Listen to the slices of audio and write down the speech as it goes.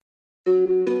It's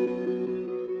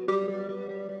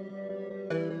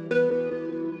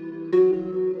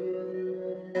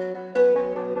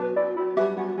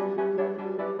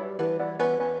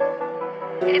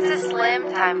a Slim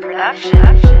Time production.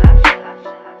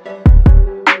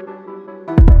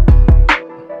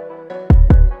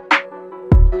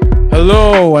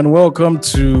 Hello and welcome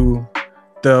to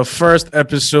the first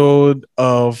episode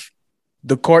of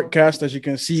the Courtcast. As you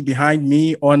can see behind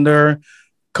me under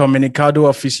Comunicado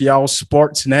Oficial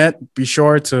Sportsnet. Be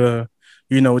sure to,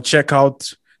 check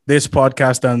out this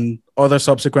podcast and other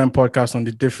subsequent podcasts on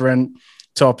the different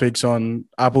topics on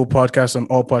Apple Podcasts and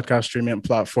all podcast streaming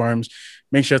platforms.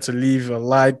 Make sure to leave a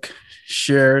like,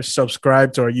 share,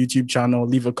 subscribe to our YouTube channel,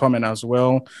 leave a comment as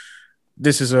well.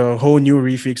 This is a whole new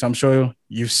refix. I'm sure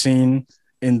you've seen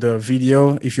in the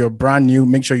video. If you're brand new,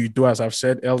 make sure you do as I've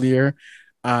said earlier.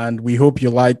 And we hope you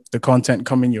like the content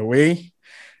coming your way.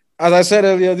 As I said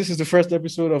earlier, this is the first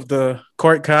episode of the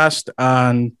Courtcast.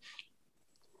 And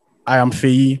I am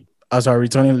Faye. As our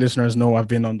returning listeners know, I've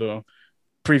been on the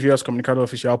previous Comunicado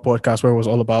Oficial podcast where it was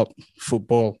all about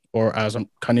football, or as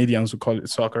Canadians would call it,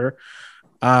 soccer.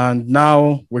 And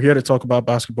now we're here to talk about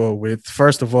basketball with,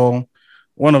 first of all,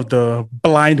 one of the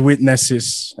blind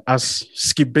witnesses, as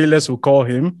Skip Bayless will call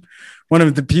him, one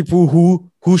of the people who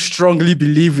strongly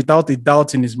believe without a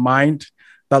doubt in his mind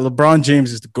that LeBron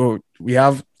James is the GOAT. We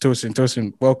have Tosin.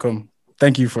 Tosin, welcome.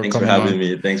 Thank you for coming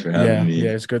on. Thanks for having me.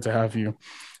 Yeah, it's good to have you.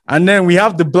 And then we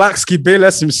have the Black Skip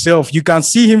Bayless himself. You can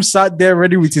see him sat there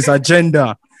ready with his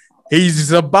agenda.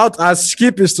 He's about as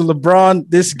Skip is to LeBron,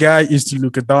 this guy is to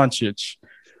Luka Doncic.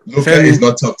 Luka is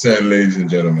not top 10, ladies and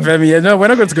gentlemen. Femi, no, we're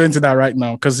not going to go into that right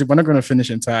now because we're not going to finish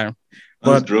in time.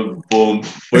 But boom,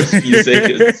 first few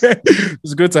seconds.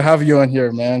 It's good to have you on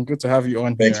here, man. Good to have you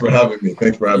on Thanks here. for having me.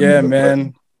 Yeah,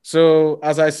 man. So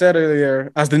as I said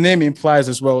earlier, as the name implies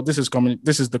as well, this is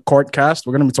the Courtcast.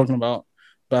 We're going to be talking about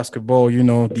basketball, the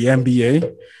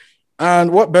NBA.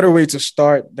 And what better way to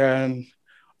start than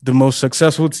the most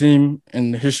successful team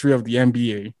in the history of the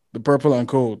NBA, the purple and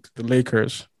gold, the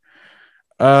Lakers.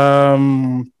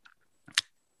 Who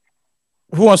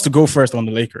wants to go first on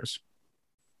the Lakers?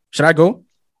 Should I go?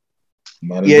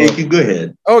 Yeah, you can go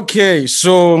ahead. Okay,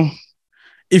 so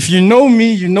if you know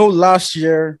me, last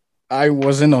year I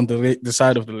wasn't on the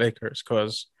side of the Lakers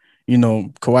because,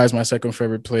 Kawhi is my second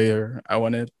favorite player. I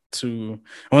want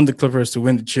the Clippers to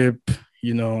win the chip.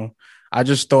 I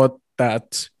just thought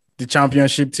that the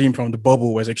championship team from the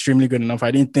bubble was extremely good enough.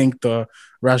 I didn't think letting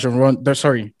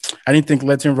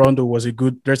Rondo go was a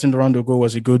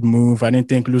good move. I didn't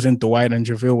think losing Dwight and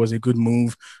JaVale was a good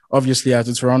move. Obviously, as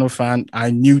a Toronto fan, I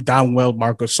knew damn well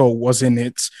Marc Gasol wasn't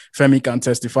it. Femi can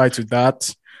testify to that.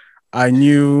 I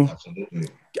knew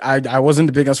I wasn't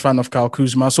the biggest fan of Kyle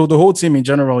Kuzma. So the whole team in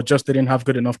general just didn't have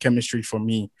good enough chemistry for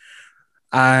me.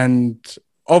 And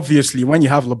obviously, when you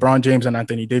have LeBron James and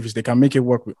Anthony Davis, they can make it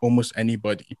work with almost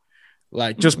anybody.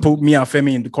 Like, just put me and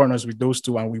Femi in the corners with those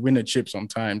two and we win a chip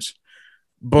sometimes.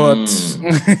 But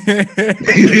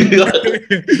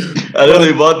I don't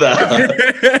know about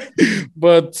that.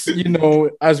 But,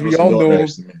 as we all know,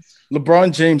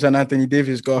 LeBron James and Anthony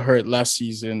Davis got hurt last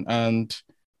season. And,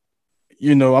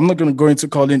 I'm not going to go into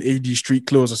calling AD street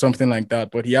clothes or something like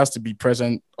that, but he has to be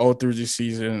present all through this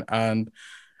season. And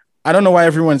I don't know why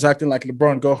everyone's acting like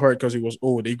LeBron got hurt because he was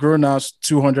old. A grown-ass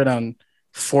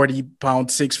 240-pound,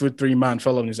 6'3" man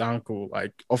fell on his ankle.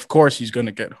 Like, of course he's going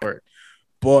to get hurt.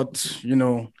 But,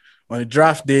 on the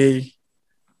draft day,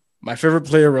 my favorite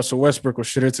player, Russell Westbrook,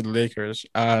 was traded to the Lakers.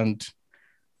 And,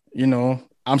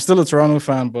 I'm still a Toronto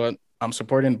fan, but I'm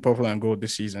supporting the purple and gold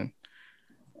this season.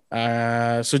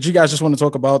 So do you guys just want to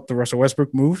talk about the Russell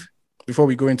Westbrook move before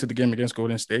we go into the game against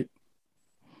Golden State?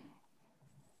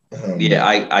 Yeah,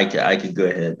 I could go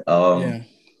ahead. I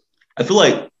feel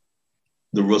like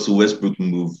the Russell Westbrook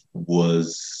move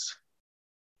was,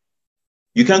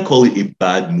 you can't call it a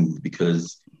bad move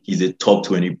because he's a top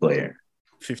 20 player.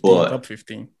 Top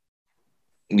 15.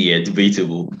 Yeah,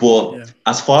 debatable. But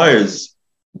as far as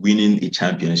winning a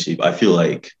championship, I feel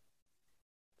like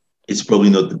it's probably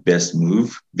not the best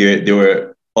move. There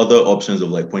were other options of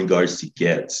like point guards to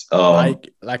get.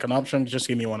 Like an option, just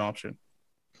give me one option.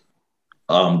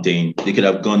 Dame. They could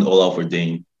have gone all out for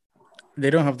Dame. They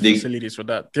don't have the facilities for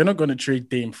that. They're not going to trade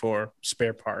Dame for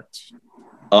spare parts.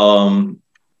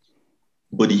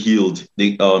 But he healed.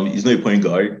 He's not a point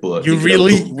guard, but you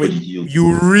really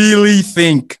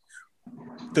think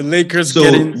the Lakers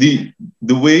getting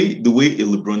the way a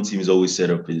LeBron team is always set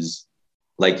up is,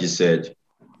 like you said,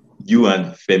 you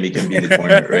and Femi can be in the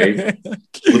corner, right?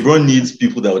 LeBron needs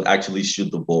people that would actually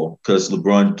shoot the ball because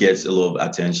LeBron gets a lot of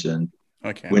attention.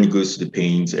 Okay. When he goes to the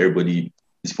paint, everybody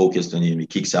is focused on him. He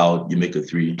kicks out, you make a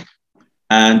three.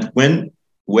 And when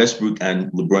Westbrook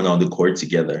and LeBron are on the court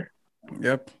together,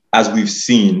 as we've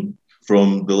seen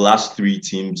from the last three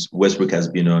teams Westbrook has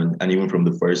been on, and even from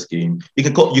the first game, you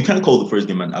can't call the first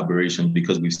game an aberration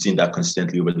because we've seen that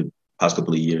consistently over the past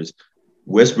couple of years.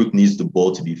 Westbrook needs the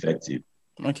ball to be effective.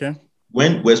 Okay.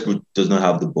 When Westbrook does not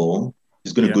have the ball,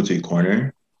 he's going to go to a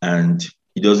corner and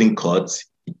he doesn't cut.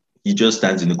 He just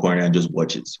stands in the corner and just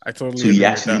watches. So he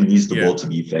actually needs the ball to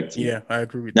be effective. Yeah, I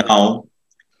agree with that. Now,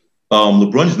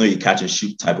 LeBron is not a catch and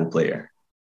shoot type of player.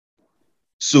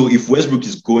 So if Westbrook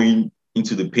is going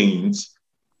into the paint,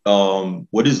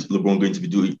 what is LeBron going to be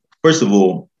doing? First of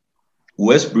all,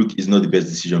 Westbrook is not the best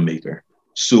decision maker.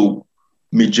 So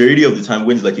majority of the time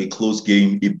when it's like a close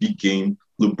game, a big game,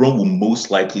 LeBron will most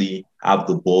likely have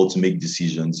the ball to make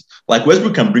decisions. Like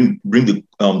Westbrook can bring the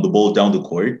ball down the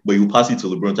court, but he will pass it to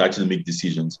LeBron to actually make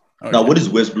decisions. Okay. Now, what is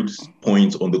Westbrook's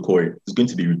point on the court? It's going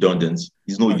to be redundant.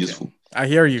 He's not useful. I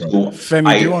hear you. So,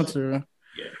 Femi, do you want to?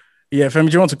 Yeah, Femi,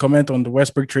 do you want to comment on the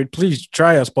Westbrook trade? Please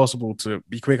try as possible to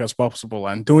be quick as possible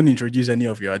and don't introduce any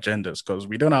of your agendas because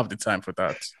we don't have the time for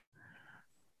that.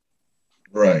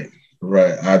 Right.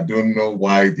 I don't know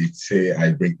why they say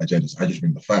I bring agendas. I just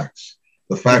bring the facts.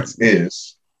 The fact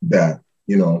is that,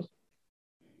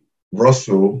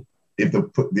 Russell, if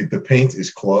the paint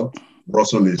is clogged,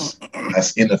 Russell is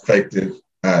as ineffective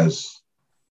as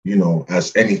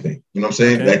anything. You know what I'm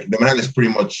saying? Okay. Like the man is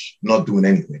pretty much not doing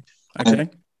anything. Okay.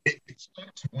 And it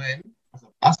starts when, as a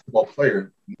basketball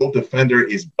player, no defender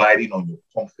is biting on your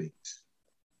pump fakes.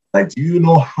 Like, do you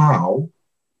know how?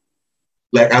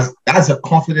 Like, as a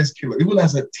confidence killer, even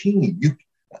as a team,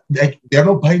 they're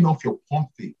not biting off your pump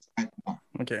fakes.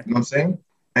 Okay. You know what I'm saying?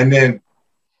 And then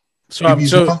so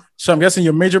I'm guessing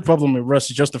your major problem with Russ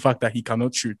is just the fact that he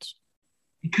cannot shoot.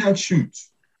 He can't shoot.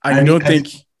 And you don't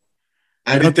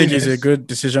think he's a good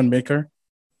decision maker?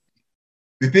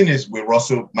 The thing is with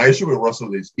Russell, my issue with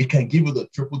Russell is he can give you the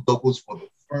triple doubles for the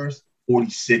first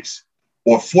 46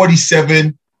 or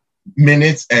 47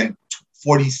 minutes and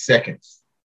 40 seconds.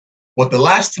 But the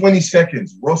last 20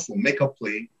 seconds, Russell make a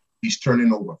play, he's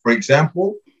turning over. For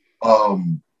example, what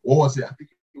was it? I think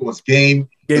it was game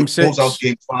 6. Out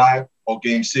game 5 or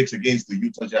game 6 against the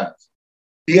Utah Jazz.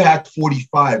 He had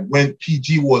 45 when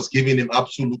PG was giving him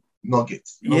absolute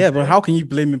nuggets. But how can you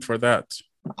blame him for that?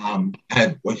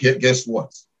 Guess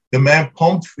what? The man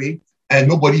pumped fake and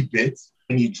nobody bit,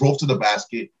 and he drove to the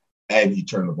basket and he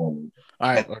turned the ball over. All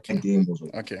right, okay. And game was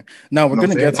over. Okay. Now we're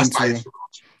going to get into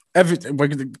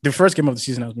the first game of the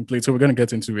season has been played, so we're going to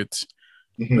get into it.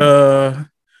 Mm-hmm.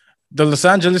 The Los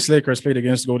Angeles Lakers played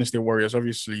against Golden State Warriors.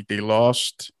 Obviously, they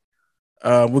lost.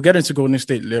 We'll get into Golden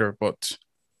State later, but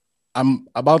I'm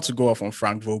about to go off on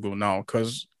Frank Vogel now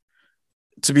because,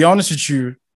 to be honest with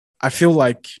you, I feel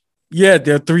like,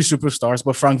 there are 3 superstars,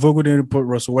 but Frank Vogel didn't put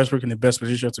Russell Westbrook in the best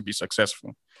position to be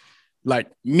successful. Like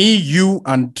me, you,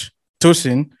 and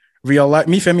Tosin,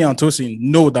 Femi and Tosin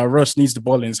know that Russ needs the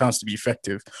ball in his hands to be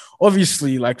effective.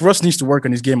 Obviously, like Russ needs to work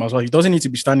on his game as well. He doesn't need to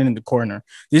be standing in the corner.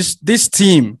 This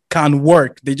team can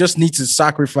work. They just need to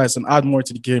sacrifice and add more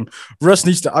to the game. Russ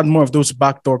needs to add more of those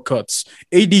backdoor cuts.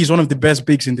 AD is one of the best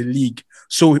bigs in the league.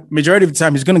 So majority of the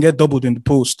time, he's going to get doubled in the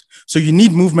post. So you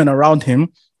need movement around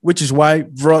him, which is why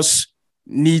Russ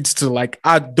needs to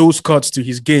add those cuts to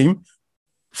his game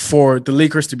for the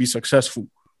Lakers to be successful.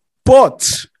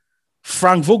 But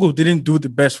Frank Vogel didn't do the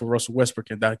best for Russell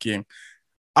Westbrook in that game.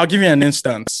 I'll give you an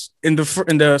instance. In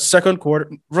the second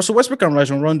quarter, Russell Westbrook and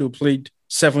Rajon Rondo played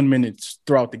 7 minutes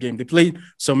throughout the game. They played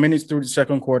some minutes through the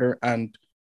second quarter and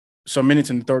some minutes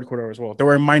in the third quarter as well. They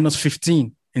were minus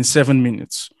 15 in 7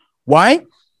 minutes. Why?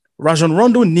 Rajon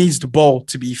Rondo needs the ball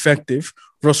to be effective.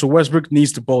 Russell Westbrook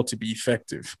needs the ball to be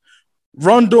effective.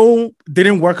 Rondo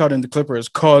didn't work out in the Clippers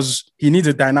because he needs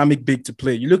a dynamic big to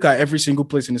play. You look at every single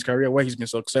place in his career where he's been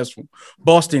successful.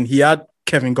 Boston, he had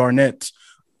Kevin Garnett.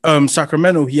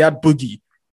 Sacramento, he had Boogie.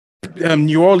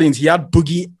 New Orleans, he had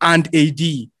Boogie and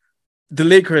AD. The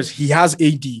Lakers, he has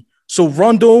AD. So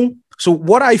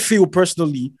what I feel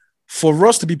personally, for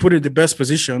Russ to be put in the best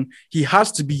position, he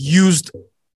has to be used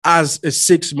as a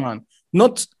 6-man.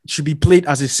 Not should be played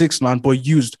as a 6-man, but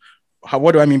used.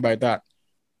 What do I mean by that?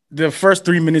 The first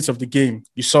 3 minutes of the game,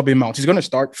 you sub him out. He's going to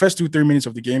start first 2-3 minutes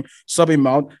of the game, sub him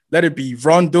out. Let it be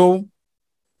Rondo,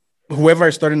 whoever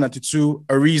is starting at the 2,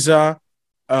 Ariza,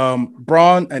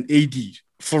 Braun, and AD.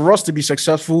 For us to be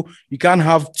successful, you can't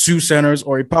have 2 centers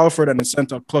or a power forward and a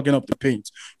center clogging up the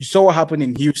paint. You saw what happened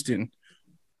in Houston.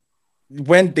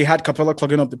 When they had Capella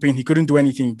clogging up the paint, he couldn't do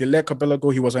anything. They let Capella go.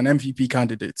 He was an MVP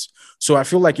candidate. So I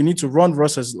feel like you need to run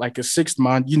Russ as like a 6th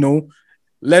man,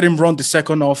 let him run the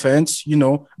second offense,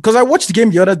 because I watched the game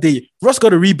the other day. Russ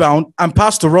got a rebound and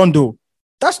passed to Rondo.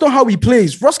 That's not how he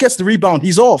plays. Russ gets the rebound.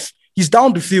 He's off. He's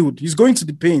down the field. He's going to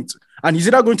the paint. And he's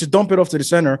either going to dump it off to the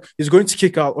center, he's going to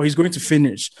kick out, or he's going to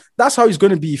finish. That's how he's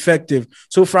going to be effective.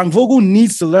 So Frank Vogel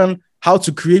needs to learn how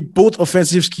to create both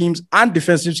offensive schemes and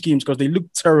defensive schemes, because they look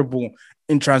terrible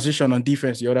in transition on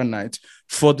defense the other night,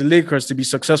 for the Lakers to be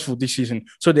successful this season.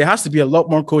 So there has to be a lot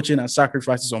more coaching and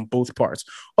sacrifices on both parts.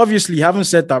 Obviously, having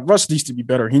said that, Russ needs to be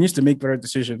better. He needs to make better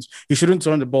decisions. He shouldn't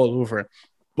turn the ball over.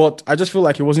 But I just feel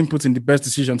like he wasn't put in the best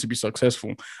decision to be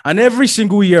successful. And every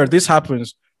single year this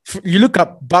happens. You look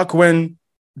at back when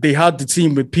they had the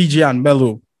team with PG and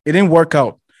Melo. It didn't work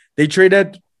out. They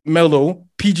traded Melo.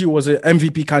 PG was an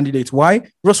MVP candidate. Why?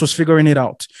 Russ was figuring it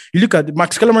out. You look at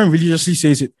Max Kellerman religiously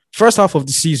says it. First half of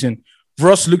the season,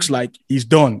 Russ looks like he's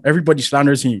done. Everybody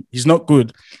slanders him. He's not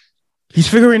good. He's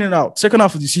figuring it out. Second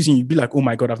half of the season, you'd be like, oh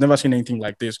my God, I've never seen anything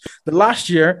like this. The last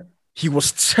year, he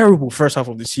was terrible first half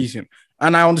of the season.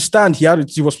 And I understand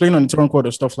he was playing on the turn court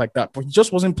or stuff like that, but he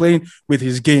just wasn't playing with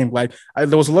his game. Like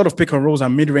there was a lot of pick and rolls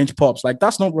and mid-range pops. Like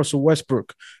that's not Russell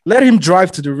Westbrook. Let him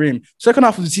drive to the rim. Second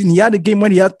half of the season, he had a game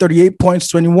when he had 38 points,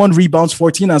 21 rebounds,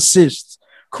 14 assists.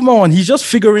 Come on, he's just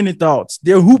figuring it out.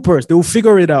 They're hoopers. They will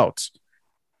figure it out.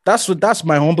 That's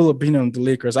my humble opinion on the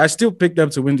Lakers. I still pick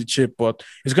them to win the chip, but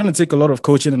it's going to take a lot of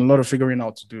coaching and a lot of figuring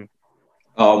out to do.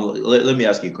 Let me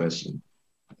ask you a question.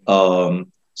 So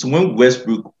when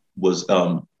Westbrook was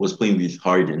playing with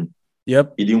Harden,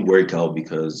 yep, it didn't work out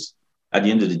because at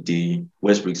the end of the day,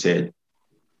 Westbrook said,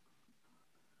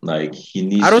 like, he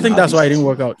needs. I don't think that's why it didn't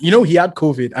work out. He had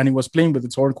COVID and he was playing with the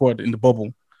torn quad in the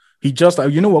bubble. He just, what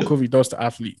COVID does to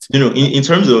athletes. In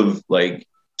terms of like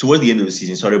towards the end of the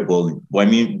season, he started balling. Well, I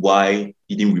mean, why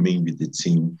he didn't remain with the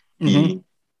team? Mm-hmm.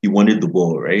 He wanted the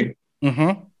ball, right?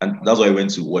 Mm-hmm. And that's why I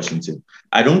went to Washington.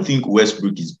 I don't think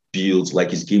Westbrook is built, like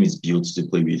his game is built to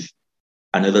play with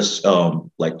another,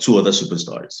 like two other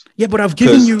superstars. Yeah, but I've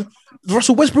given you,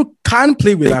 Russell Westbrook can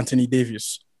play with Anthony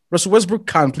Davis. Russell Westbrook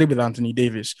can play with Anthony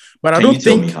Davis. But I don't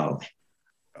think. Tell me how?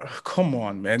 Come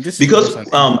on, man. Because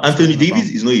Anthony Davis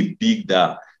is not a big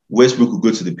that Westbrook will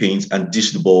go to the paint and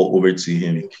dish the ball over to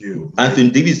him. Anthony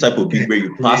Davis is type of big where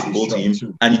you pass the ball to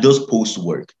him and he does post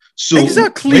work. So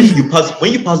exactly. when you pass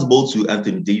the ball to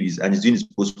Anthony Davis and he's doing his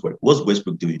post work, what's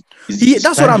Westbrook doing?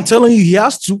 That's what I'm telling you. He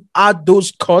has to add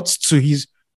those cuts to his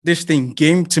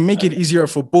game to make it easier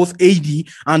for both AD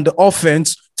and the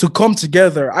offense to come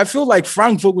together. I feel like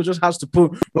Frank Vogel just has to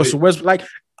put Russell Westbrook. Like,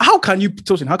 how can you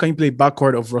play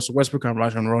backcourt of Russell Westbrook and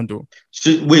Rajon Rondo?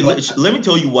 Let me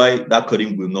tell you why that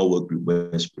cutting will not work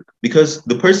with Westbrook. Because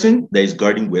the person that is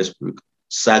guarding Westbrook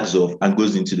sags off and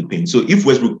goes into the paint. So if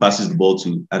Westbrook passes the ball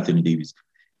to Anthony Davis,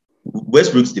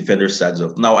 Westbrook's defender sags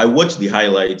off. Now, I watched the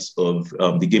highlights of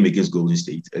the game against Golden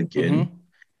State again,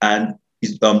 and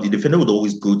the defender would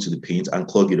always go to the paint and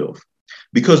clog it off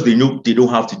because they know they don't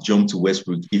have to jump to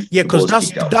Westbrook. Because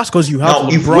that's because you have now,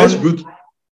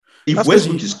 if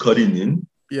Westbrook is cutting in,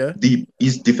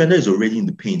 his defender is already in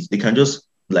the paint. They can just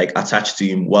like attach to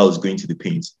him while he's going to the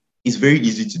paint. It's very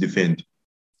easy to defend.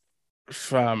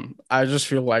 I just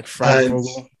feel like Frank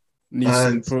Vogel needs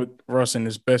to put Russ in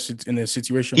his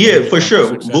situation. Yeah, for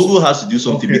sure. Vogel has to do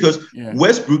something because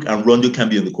Westbrook and Rondo can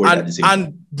be on the court at the same time.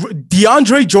 And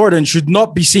DeAndre Jordan should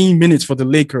not be seeing minutes for the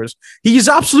Lakers. He is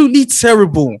absolutely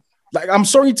terrible. Like, I'm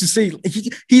sorry to say,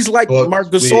 he's like Marc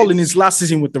Gasol in his last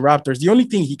season with the Raptors. The only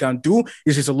thing he can do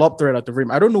is he's a lob threat at the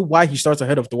rim. I don't know why he starts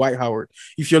ahead of Dwight Howard.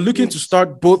 If you're looking to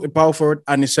start both a power forward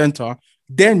and a center,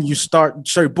 then you start,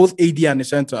 both AD and a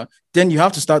center, then you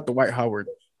have to start Dwight Howard.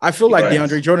 I feel like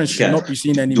DeAndre Jordan should not be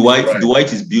seen any.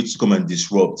 Dwight is built to come and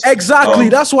disrupt. Exactly.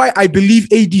 That's why I believe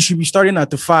AD should be starting at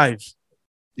the 5.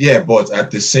 Yeah, but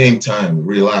at the same time,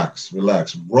 relax.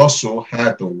 Russell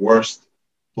had the worst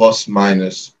plus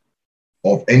minus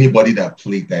of anybody that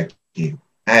played that game,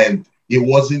 and there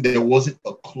wasn't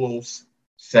a close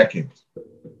second.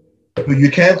 So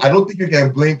I don't think you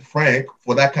can blame Frank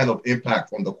for that kind of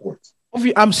impact on the court.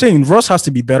 I'm saying Russ has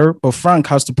to be better, but Frank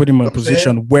has to put him in a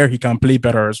position where he can play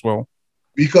better as well.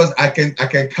 Because I can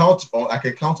count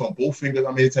on both fingers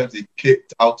how many times they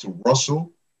kicked out to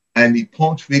Russell and he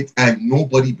pumped faked and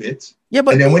nobody bit. Yeah,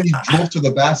 but and then when he drove to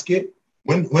the basket.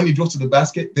 When he drove to the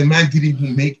basket, the man didn't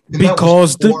even make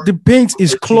because the paint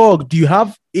is clogged. You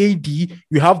have AD,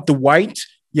 you have the White,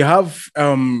 you have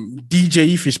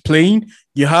DJ if he's playing,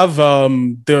 you have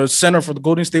the center for the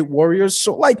Golden State Warriors.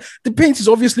 So like the paint is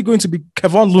obviously going to be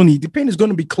Kevon Looney. The paint is going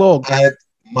to be clogged. And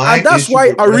that's why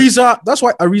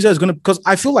Ariza is going to, because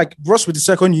I feel like Russ with the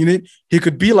second unit, he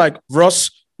could be like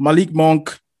Russ, Malik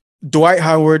Monk, Dwight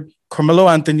Howard, Carmelo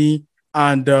Anthony,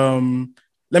 and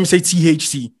let me say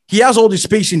THT. He has all the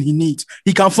spacing he needs.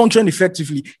 He can function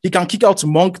effectively. He can kick out to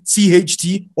Monk,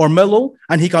 THT, or Melo,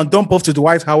 and he can dump off to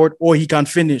Dwight Howard, or he can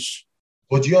finish.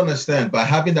 But you understand, by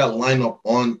having that lineup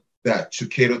on that to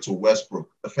cater to Westbrook,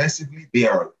 offensively, they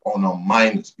are on a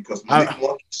minus because Monk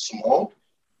is small,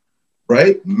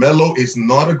 right? Melo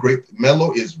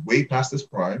is way past his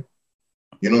prime.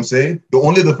 You know what I'm saying? The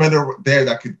only defender there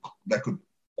that could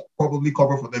probably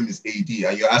cover for them is AD,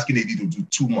 and you're asking AD to do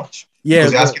too much. Yeah.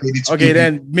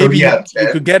 Then maybe you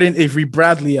could get in Avery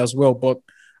Bradley as well, but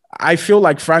I feel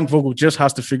like Frank Vogel just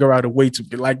has to figure out a way to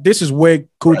be like, this is where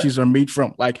coaches are made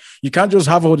from. Like, you can't just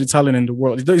have all the talent in the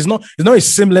world. It's not a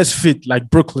seamless fit like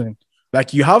Brooklyn.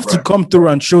 Like, you have to come through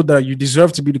and show that you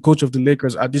deserve to be the coach of the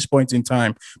Lakers at this point in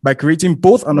time by creating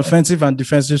both an offensive and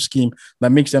defensive scheme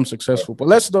that makes them successful. But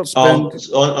let's not spend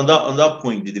on that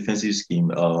point, the defensive scheme.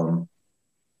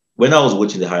 When I was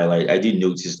watching the highlight, I did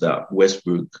notice that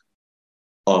Westbrook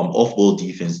off-ball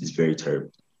defense is very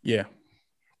terrible. Yeah.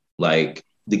 Like,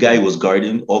 the guy was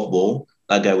guarding off-ball.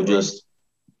 That guy would just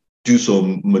do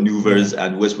some maneuvers,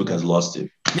 and Westbrook has lost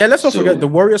it. Yeah, let's not forget the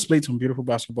Warriors played some beautiful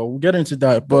basketball. We'll get into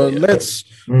that. But let's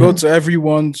go to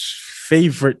everyone's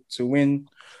favorite to win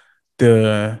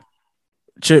the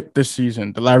chip this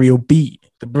season, the Larry O'B,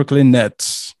 the Brooklyn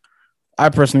Nets. I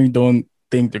personally don't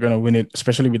think they're going to win it,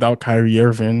 especially without Kyrie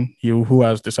Irving, who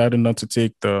has decided not to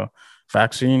take the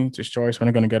vaccine. It's his choice. We're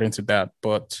not going to get into that.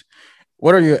 But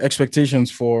what are your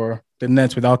expectations for the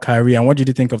Nets without Kyrie, and what did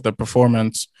you think of the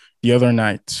performance the other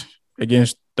night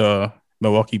against the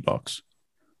Milwaukee Bucks?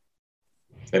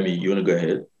 I mean, you want to go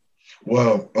ahead?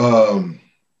 Well,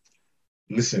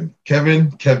 listen,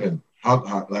 Kevin, how Kevin? How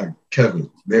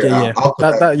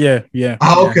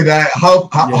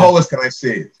else can I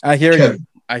say it? I hear Kevin. you.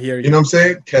 I hear you. You know what I'm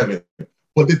saying, Kevin?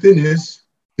 But the thing is,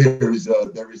 there's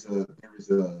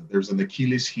an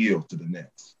Achilles heel to the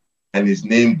Nets, and his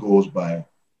name goes by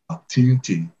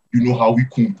Atinte. You know how we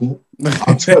kumpo.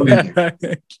 I'm telling you,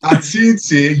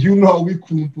 Atinte. You know how we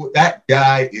kumpo. That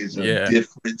guy is a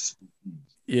difference.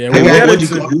 Yeah.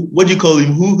 What do you call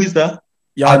him? Who is that?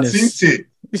 Giannis. Atinte.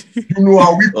 You know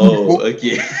how we kumpo. Oh,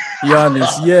 okay.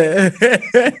 Giannis. Yeah.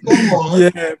 Come on.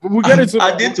 Yeah. But we'll get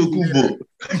into Kumbo.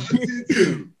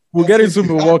 We'll get into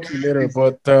Milwaukee later,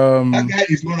 but that guy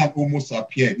is not an Homo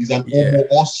sapien. He's an Homo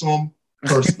awesome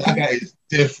person. That guy is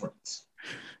different.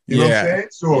 You know what I'm saying?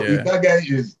 So if that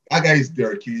guy is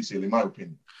their Achilles heel, in my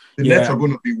opinion. The Nets are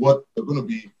going to be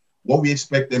what we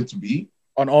expect them to be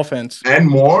on offense, and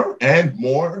more.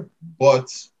 But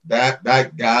that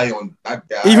guy,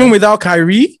 even without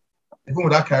Kyrie,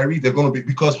 they're going to be,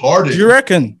 because Harden. Do you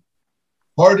reckon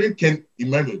Harden can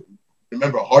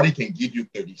remember? Harden can give you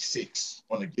 36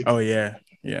 on a game. Oh yeah.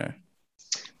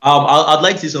 I'd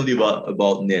like to say something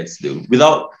about Nets though.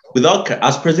 Without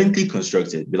as presently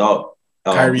constructed, without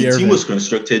Kyrie the team was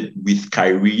constructed with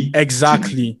Kyrie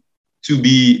exactly to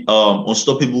be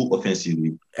unstoppable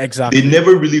offensively. Exactly. They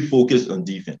never really focused on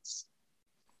defense,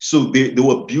 so they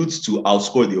were built to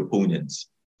outscore the opponents,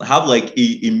 have like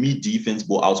a mid defense,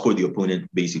 but outscore the opponent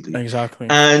basically. Exactly.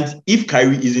 And if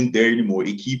Kyrie isn't there anymore,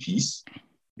 a key piece,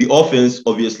 the offense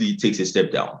obviously takes a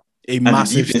step down. A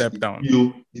massive step down.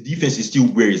 The defense is still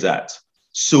where it's at.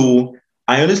 So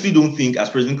I honestly don't think,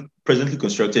 as presently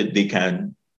constructed, they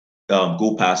can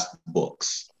go past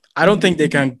Bucks. I don't think they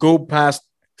can go past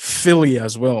Philly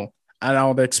as well, and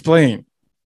I'll explain.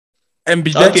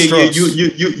 Ambidextrous. Okay,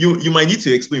 you might need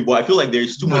to explain, but I feel like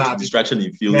there's too much distraction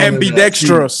in Philly.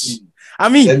 Ambidextrous. I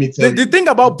mean, the thing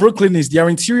about Brooklyn is their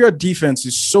interior defense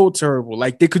is so terrible.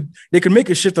 Like they could make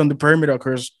a shift on the perimeter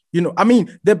because, I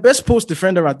mean, their best post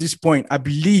defender at this point, I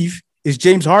believe, is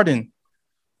James Harden.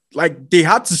 Like they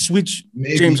had to switch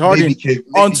James Harden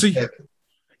onto.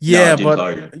 But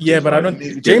I don't.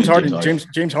 James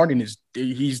Harden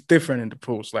he's different in the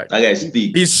post. Like that guy's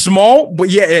big. He's small, but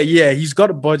he's got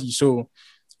a body, so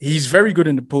he's very good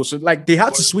in the post. So like they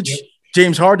had to switch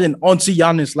James Harden onto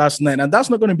Giannis last night, and that's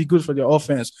not going to be good for their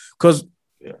offense because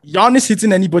Giannis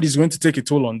hitting anybody is going to take a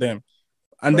toll on them.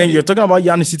 And then you're talking about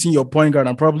Giannis hitting your point guard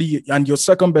and your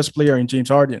second best player in James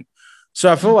Harden.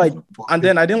 So I feel like, and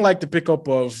then I didn't like the pickup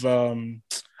of.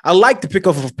 I like the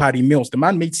pickup of Patty Mills. The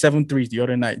man made 7 threes the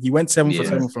other night. He went 7 for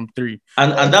 7 from 3.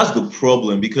 And that's the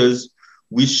problem because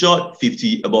we shot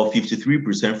about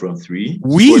 53% from 3.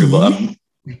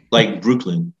 Like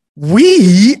Brooklyn.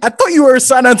 I thought you were a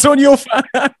San Antonio fan.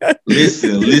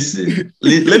 Listen.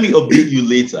 Let me update you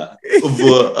later.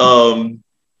 But,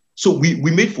 so we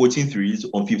made 14 threes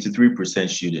on 53%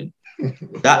 shooting.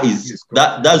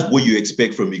 That's what you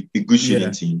expect from a good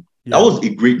shooting team. Yeah. That was a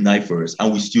great night for us,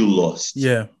 and we still lost.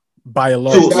 Yeah, by a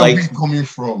lot. So where are we coming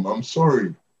from? I'm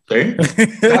sorry. Sorry.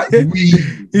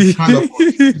 That kind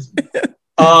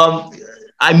of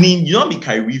I mean, I'm a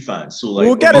Kyrie fan, so like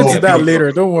we'll get into that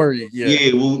later. Don't worry.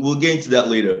 Yeah, we'll get into that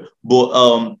later.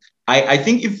 But I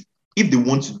think if they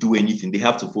want to do anything, they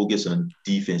have to focus on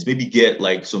defense. Maybe get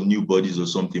like some new bodies or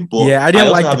something. But yeah, I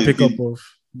didn't like the pickup of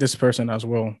this person as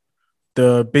well.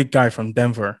 The big guy from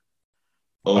Denver.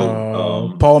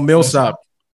 Paul Millsap.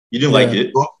 You didn't like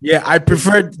it? Yeah, I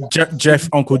preferred Jeff,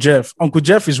 Uncle Jeff. Uncle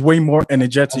Jeff is way more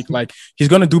energetic. Like, he's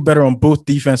going to do better on both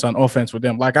defense and offense with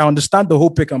them. Like, I understand the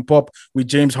whole pick and pop with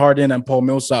James Harden and Paul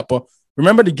Millsap. But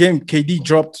remember the game KD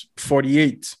dropped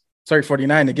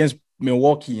 49 against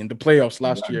Milwaukee in the playoffs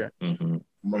last year.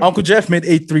 Mm-hmm. Uncle Jeff made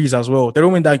 8 threes as well. They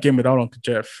don't win that game without Uncle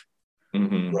Jeff.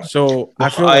 Mm-hmm. So I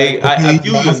feel I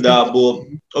feel with that, but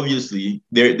obviously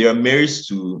there are merits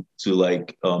to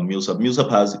like Millsap. Millsap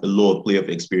has a lot of playoff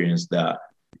experience that.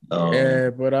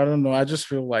 But I don't know. I just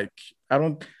feel like I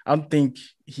don't think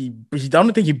he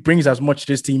brings as much to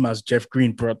this team as Jeff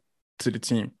Green brought to the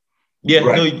team. Yeah,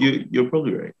 right. No, you're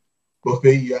probably right. But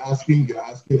you're asking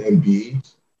NBA,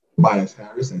 Tobias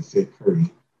Harris, and Seth Curry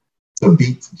to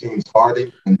beat James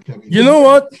Harden and Kevin. You know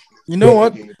what?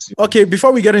 Okay,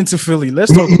 before we get into Philly,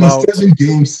 let's talk about a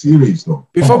 7-game series though.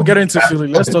 Before we get into Philly,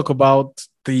 let's talk about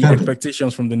the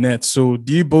expectations from the Nets. So,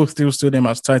 do you both still see them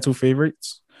as title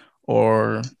favorites,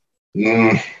 or?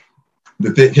 Here's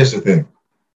the thing: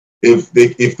 if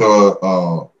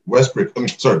the Westbrook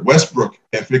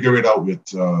can figure it out with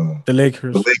the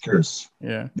Lakers,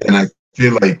 yeah, then I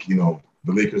feel like the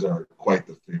Lakers are quite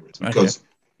the favorites because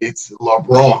it's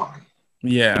LeBron.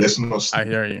 Yeah, I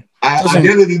hear you. At the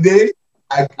end of the day,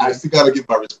 I still gotta give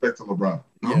my respect to LeBron.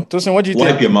 Yeah. Tosin, what do you think?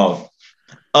 Wipe your mouth.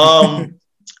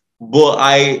 But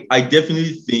I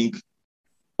definitely think.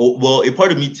 Well, a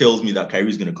part of me tells me that Kyrie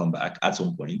is going to come back at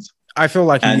some point. I feel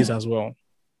like he is as well.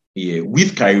 Yeah,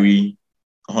 with Kyrie,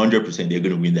 100% they're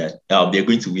going to win that. They're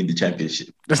going to win the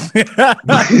championship. But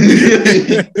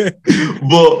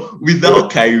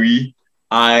without Kyrie,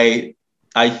 I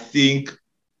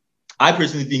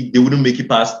personally think they wouldn't make it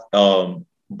past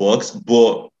Bucks.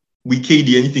 But with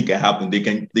KD, anything can happen. They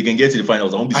can get to the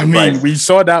finals. I won't be surprised. I mean, we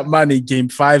saw that man in game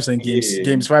 5s and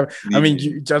games 5. I mean,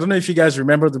 I don't know if you guys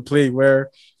remember the play where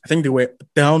I think they were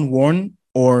down 1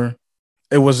 or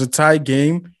it was a tie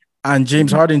game, and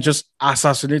James Harden just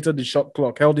assassinated the shot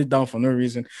clock, held it down for no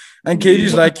reason. And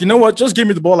KD's like, you know what? Just give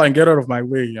me the ball and get out of my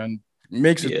way, and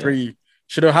makes it 3.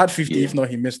 Should have had 50 if not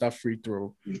he missed that free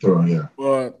throw.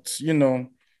 But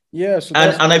yeah, so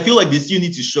and I feel like they still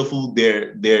need to shuffle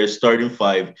their starting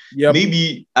 5. Yep.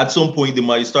 Maybe at some point they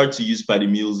might start to use Patty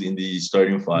Mills in the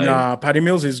starting 5. Nah, Patty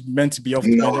Mills is meant to be off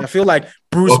the bench. I feel like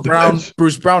Bruce Brown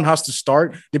has to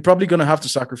start. They're probably gonna have to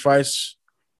sacrifice.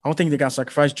 I don't think they can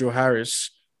sacrifice Joe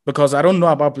Harris because I don't know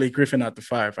about Blake Griffin at the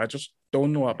 5. I just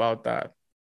don't know about that.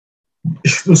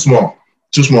 It's too small.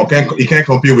 He can't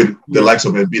compete with the likes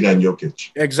of Embiid and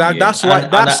Jokic. Exactly. Yeah.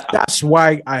 That's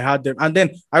why I had them. And then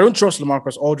I don't trust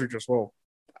LaMarcus Aldridge as well.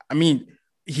 I mean,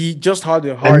 he just had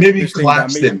a hard. And maybe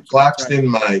Claxton. Claxton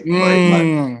might be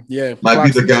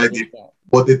the guy.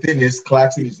 But the thing is,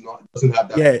 Claxton doesn't have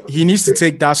that. Yeah, he needs to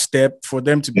take that step for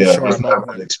them to be sure about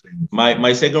that.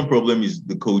 My second problem is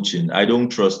the coaching. I don't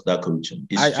trust that coaching.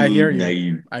 It's too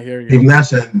naive. I hear you. If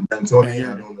Nash and D'Antoni,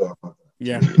 I don't know about that.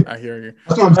 Yeah, I hear you.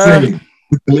 That's what I'm saying.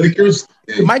 With the Lakers,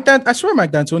 I swear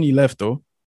Mike D'Antoni left though.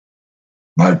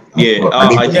 I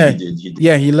think he did.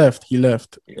 Yeah, he left.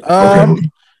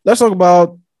 Let's talk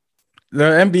about the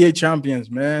NBA champions,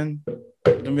 man.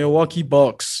 The Milwaukee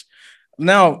Bucks.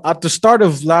 Now, at the start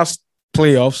of last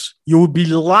playoffs, you would be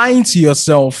lying to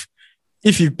yourself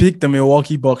if you picked the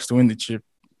Milwaukee Bucks to win the chip.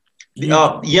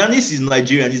 Giannis is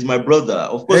Nigerian. He's my brother.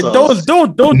 Of course.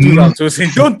 Don't do that,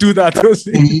 Tosin. Don't do that,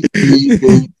 Tosin.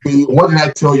 What did I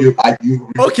tell you?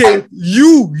 Okay,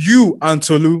 you and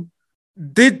Tolu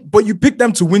did, but you picked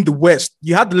them to win the West.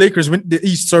 You had the Lakers win the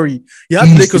East. Sorry, you had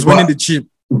the Lakers winning the chip.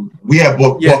 Yeah,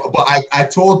 but I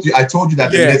told you that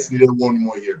the Nets needed 1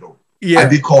 more year though. Yeah, I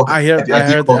did call that. I hear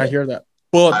that.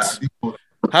 But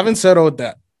having said all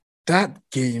that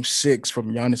game 6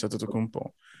 from Giannis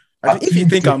Antetokounmpo. If you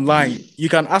think I'm lying, you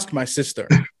can ask my sister.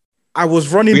 I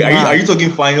was running. Wait, are you talking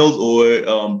finals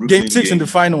or game 6 in the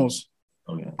finals?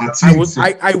 Okay.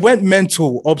 I went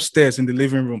mental upstairs in the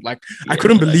living room. Like I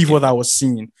couldn't believe what I was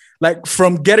seeing. Like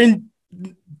from getting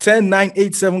 10, 9,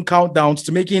 8, 7 countdowns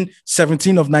to making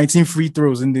 17 of 19 free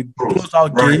throws in the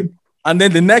closeout game. And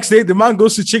then the next day, the man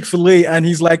goes to Chick-fil-A and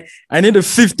he's like, I need a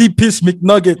 50-piece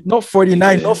McNugget, not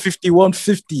 49, not 51,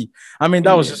 50. I mean,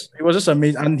 it was just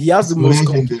amazing. And he has the most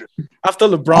after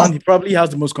LeBron, he probably has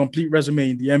the most complete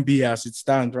resume in the NBA as it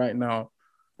stands right now.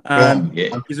 And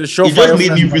Yeah. he's a It surefire. just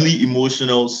made me center. really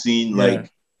emotional seeing Yeah.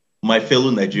 like my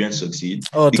fellow Nigerians succeed.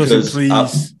 Oh, Tosin,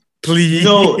 because please.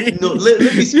 no, let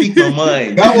me speak my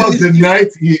mind. That was the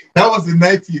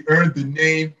night he earned the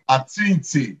name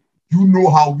Atinti. You know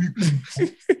how we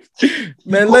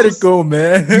Man, let it go,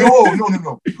 man.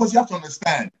 No. Because you have to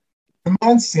understand. The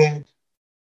man said,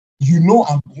 you know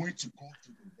I'm going to go to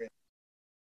the red.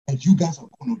 And you guys are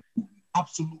going to do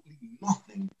absolutely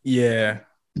nothing. Yeah.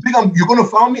 You think you're going to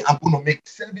foul me? I'm going to make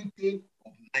 17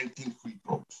 of 19 free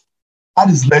throws. That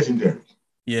is legendary.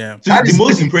 Yeah. So the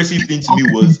most impressive thing to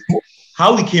me was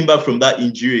how he came back from that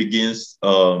injury against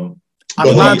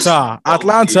Atlanta,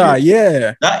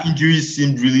 yeah. That injury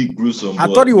seemed really gruesome. I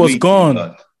thought he was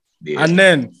gone. Yeah. And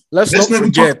then let's not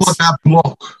forget talk about that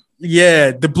block.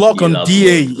 Yeah, the block on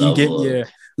DA in game. Yeah.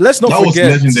 Let's not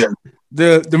forget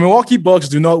the Milwaukee Bucks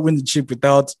do not win the chip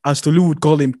without, as Tolu would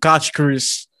call him, Catch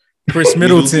Chris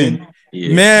Middleton.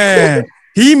 Yeah. Man,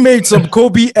 he made some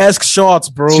Kobe-esque shots,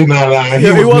 bro.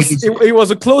 It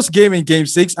was a close game in game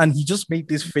 6, and he just made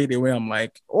this fade away. I'm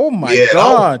like, oh my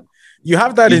God. You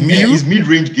have that in you. His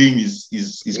mid-range game is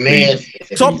crazy.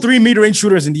 Top 3 mid-range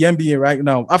shooters in the NBA right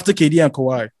now, after KD and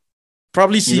Kawhi.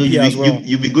 Probably CP as well.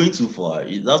 You'll be going too far.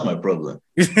 That's my problem.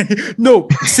 No,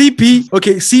 CP,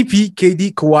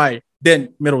 KD, Kawhi,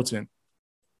 then Middleton.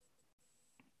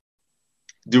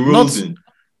 DeRozan.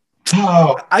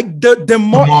 Don't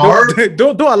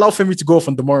allow Femi to go off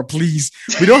on DeMar, please.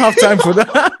 We don't have time for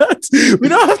that.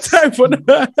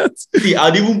 See, I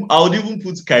would even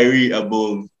put Kyrie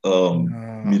above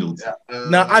Middleton.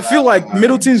 Now I feel like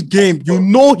Middleton's game,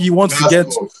 he wants to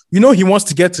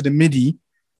get to the midi,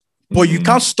 but you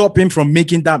can't stop him from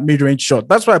making that mid-range shot.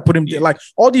 That's why I put him there. Like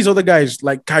all these other guys,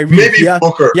 like Kyrie, he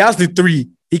has the 3.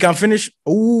 He can finish.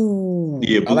 Ooh,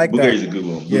 yeah, I like Booker that. is a good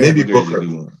one. Yeah, maybe Booker.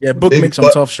 Yeah, Book makes some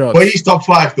tough shots. But he's top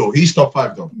 5 though.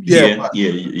 Yeah,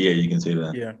 you can say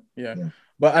that. Yeah.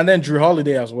 But and then Drew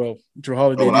Holiday as well. Drew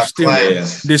Holiday,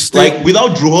 they still like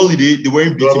without Drew Holiday, they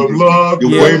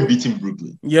weren't beating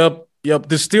Brooklyn. Yep.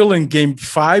 They're still in game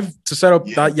 5 to set up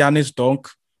that Giannis dunk.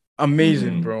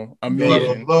 Amazing, bro.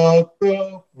 Amazing.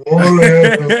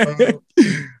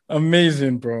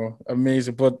 Amazing, bro.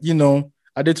 Amazing. But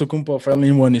Adetokounmpo finally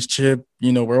won his chip.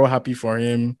 We're all happy for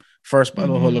him. First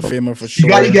Battle Hall of Famer for sure.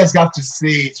 You guys got to say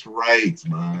it's right,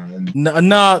 man.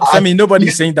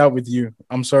 Nobody's saying that with you.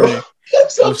 I'm sorry.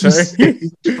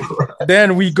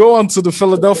 Then we go on to the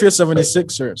Philadelphia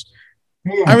 76ers.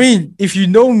 I mean, if you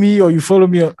know me or you follow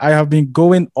me, I have been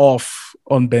going off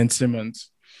on Ben Simmons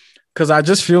because I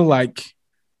just feel like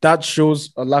that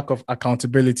shows a lack of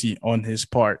accountability on his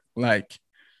part. Like,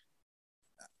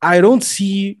 I don't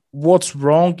see what's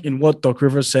wrong in what Doc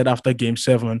Rivers said after Game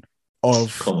 7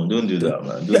 of. Come on, don't do that,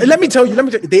 man. Let me tell you.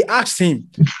 They asked him,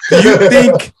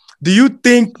 do you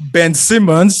think Ben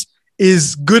Simmons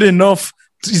is good enough?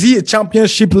 Is he a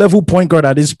championship level point guard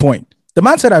at this point? The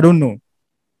man said, I don't know.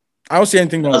 I don't see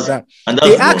anything wrong with that. And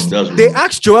they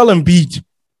asked Joel Embiid,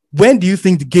 when do you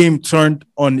think the game turned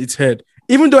on its head?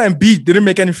 Even though Embiid didn't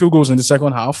make any field goals in the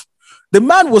second half, the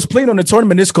man was playing on a torn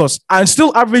meniscus and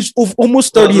still averaged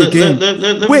almost 30 a game.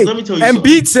 Let me tell you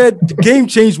Embiid said the game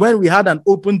changed when we had an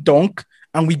open dunk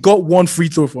and we got 1 free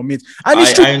throw from it. And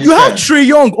it's true. You have Trae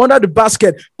Young under the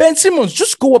basket. Ben Simmons,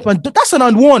 just go up and that's an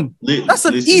and one. That's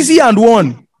an easy and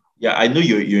one. Yeah, I know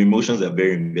your emotions are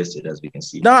very invested, as we can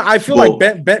see. Now I feel like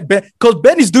Ben, because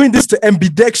Ben is doing this to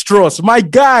Ambidextrous, my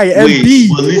guy. Embiid.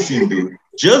 But listen, dude,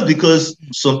 just because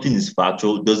something is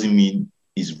factual doesn't mean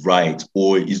is right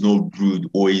or is not rude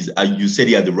or is you said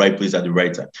he at the right place at the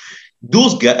right time.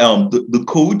 Those guys, the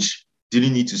coach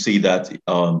didn't need to say that.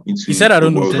 He said, "I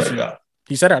don't know." Like that.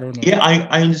 He said, "I don't know." Yeah,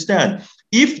 I understand.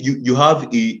 If you have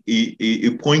a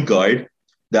point guard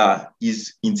that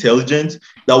is intelligent,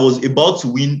 that was about to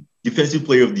win Defensive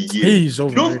Player of the Year, he's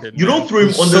overrated. You don't throw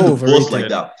him under the bus like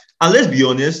that. And let's be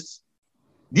honest,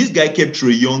 this guy kept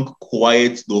Trae Young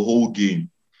quiet the whole game.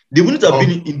 They wouldn't have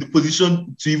been in the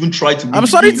position to even try to win. I'm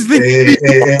sorry to think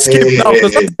Skip now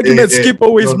because that's the thing that Skip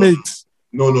always makes.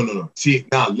 No. See,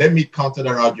 now let me counter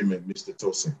that argument, Mr.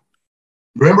 Tosin.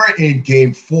 Remember in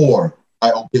game 4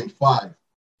 or game 5,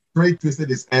 Trae twisted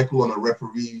his ankle on a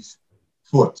referee's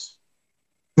foot.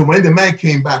 So when the man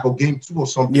came back, or game 2 or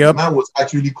something, the man was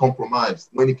actually compromised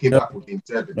when he came back for game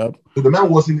 7. So the man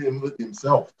wasn't in with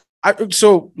himself.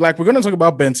 So we're going to talk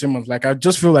about Ben Simmons. Like, I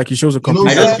just feel like he shows a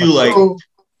I just feel like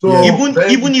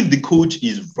even if the coach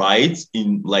is right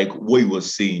in like what he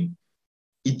was saying,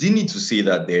 he didn't need to say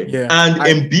that there. Yeah. And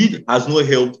Embiid has not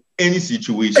helped any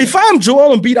situation. If I am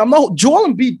Joel Embiid, I'm not Joel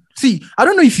Embiid. See, I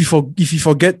don't know if you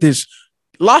forget this.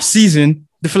 Last season,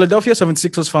 the Philadelphia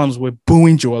 76ers fans were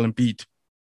booing Joel Embiid.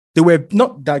 They were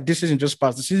not that this season just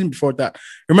passed, the season before that.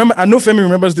 Remember, I know Femi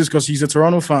remembers this because he's a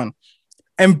Toronto fan.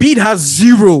 Embiid has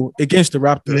 0 against the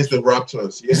Raptors. Against the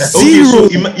Raptors, yeah. 0.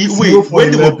 Okay, so wait,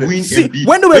 when they were booing Embiid,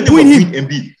 when they were booing him,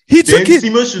 he took it.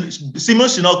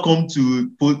 Simmons should not come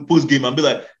to post game and be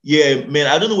like, "Yeah, man,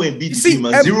 I don't know when Embiid See, came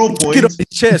at 0 points." Took it on his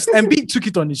chest. Embiid took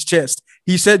it on his chest.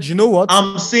 He said, "You know what?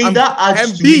 I'm saying that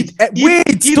adds Embiid,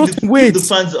 to it. wait. The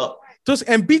fans are. Just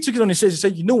Embiid took it on his chest. He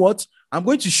said, "You know what? I'm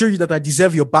going to show you that I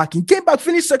deserve your backing." Came back,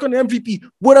 finished second MVP.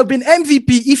 Would have been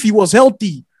MVP if he was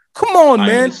healthy. Come on,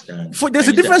 man. There's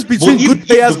a difference between good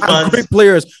players and great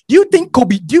players. Do you think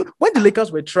Kobe? When the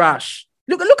Lakers were trash?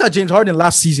 Look at James Harden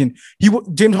last season.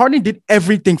 James Harden did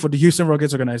everything for the Houston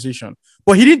Rockets organization,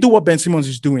 but he didn't do what Ben Simmons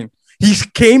is doing. He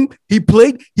came, he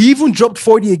played, he even dropped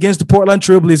 40 against the Portland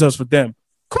Trail Blazers for them.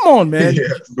 Come on, man. Yeah,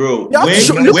 bro.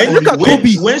 Look at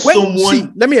Kobe.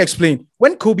 Let me explain.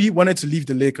 When Kobe wanted to leave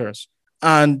the Lakers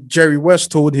and Jerry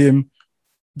West told him,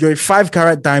 "You're a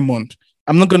 5-carat diamond.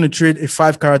 I'm not going to trade a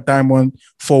 5-carat diamond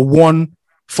for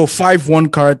 5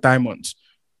 1-carat diamonds."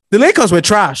 The Lakers were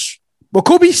trash, but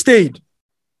Kobe stayed.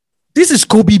 This is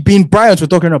Kobe Bean Bryant we're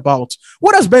talking about.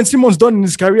 What has Ben Simmons done in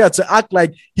his career to act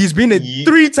like he's been a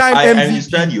 3-time MVP? I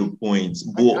understand your point,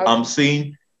 but I'm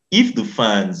saying if the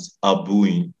fans are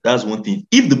booing, that's one thing.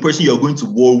 If the person you're going to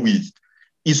war with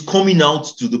is coming out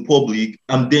to the public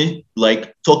and then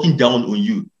like talking down on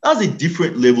you, that's a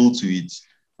different level to it.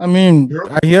 I mean,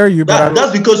 I hear you, but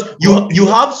that's because you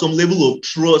have some level of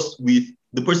trust with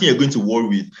the person you're going to war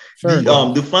with. Sure,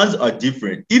 the fans are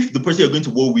different. If the person you're going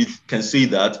to war with can say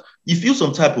that, you feel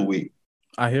some type of way.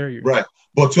 I hear you. Right.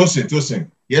 But Tosin,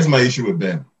 here's my issue with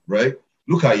Ben, right?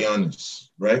 Look at Giannis,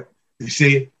 right? They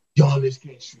say Giannis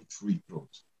can't shoot free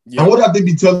throws. Yeah. And what have they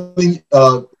been telling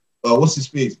what's his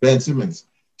face? Ben Simmons.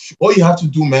 All you have to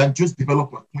do, man, just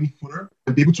develop a 20-footer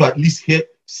and be able to at least hit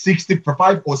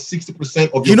 65 or 60%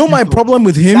 of your. You know my problem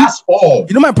with him? That's all.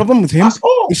 You know my problem with him? That's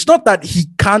all. It's not that he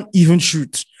can't even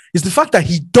shoot. It's the fact that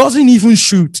he doesn't even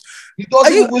shoot. He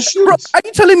doesn't even shoot. Bro, are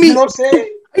you telling me? You know what I'm saying?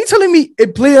 Are you telling me a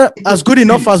player as good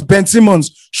enough as Ben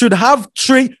Simmons should have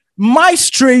Trae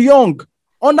Young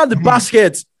under the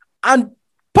basket and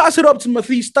pass it up to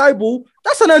Matisse Thybulle?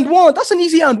 That's an and one. That's an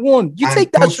easy and one. You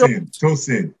take that shot.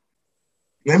 Tosin.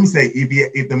 Let me say,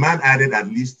 if the man added at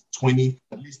least 20,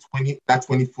 that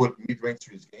 20-foot mid-range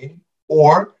to his game,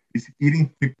 or is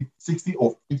hitting 60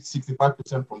 or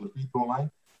 65% from the free throw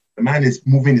line, the man is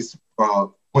moving his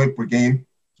point per game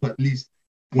to at least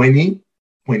 20,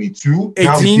 22. 18.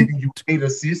 Now he's giving you 8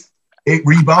 assists, 8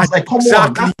 rebounds. Like, come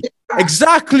on.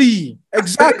 Exactly.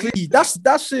 That's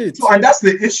it. So, and that's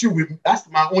the issue that's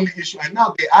my only issue. And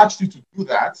now they asked you to do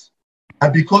that.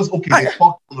 And because, they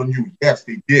talked on you. Yes,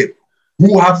 they did.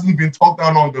 Who hasn't been talked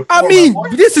down on the floor? I mean,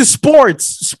 this is sports.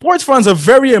 Sports fans are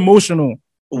very emotional.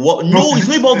 What? No, it's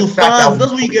not about the fans.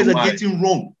 That's what you guys are getting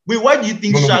wrong. Wait, why do you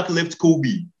think Shaq left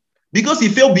Kobe? Because he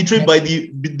felt betrayed by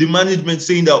the management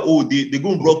saying that they're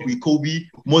going to rock with Kobe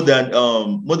more than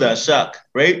Shaq,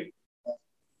 right?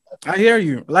 I hear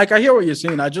you. Like, I hear what you're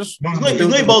saying. It's not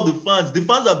about the fans. The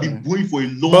fans have been booing for a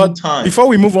long time. Before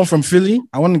we move on from Philly,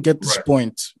 I want to get this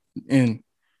point in.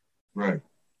 Right.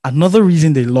 Another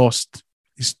reason they lost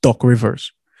is Doc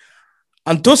Rivers.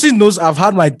 And Tosin knows I've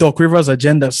had my Doc Rivers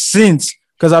agenda since,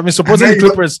 because I've been supporting the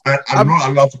Clippers. I'm not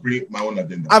allowed to bring my own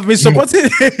agenda. I've been supporting.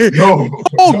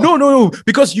 No.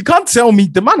 Because you can't tell me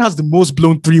the man has the most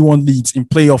blown 3-1 leads in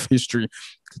playoff history.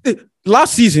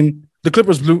 Last season, the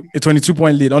Clippers blew a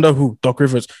 22-point lead under who? Doc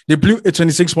Rivers. They blew a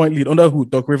 26-point lead under who?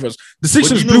 Doc Rivers. The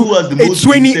Sixers blew a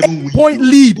 28-point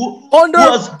lead under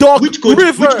Doc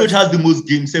Rivers. Which coach has the most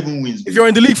Game 7 wins? If you're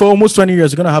in the league for almost 20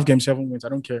 years, you're going to have Game 7 wins. I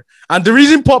don't care. And the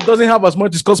reason Pop doesn't have as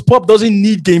much is because Pop doesn't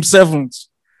need Game 7s.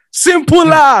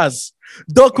 Simple as.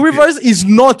 Doc Rivers is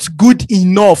not good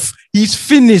enough. He's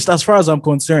finished as far as I'm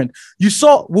concerned.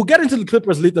 We'll get into the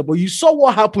Clippers later, but you saw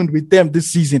what happened with them this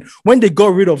season when they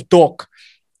got rid of Doc.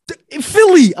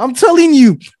 Philly, I'm telling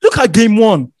you, look at game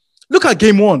one.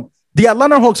 The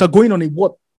Atlanta Hawks are going on a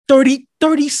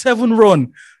 37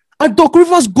 run. And Doc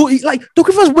Rivers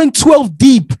went 12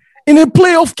 deep in a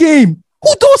playoff game.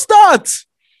 Who does that?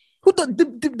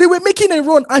 They were making a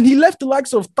run and he left the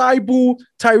likes of Thybulle,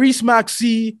 Tyrese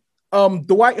Maxey,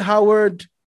 Dwight Howard,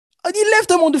 and he left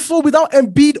them on the floor without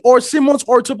Embiid or Simmons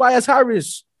or Tobias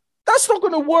Harris. That's not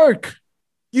going to work.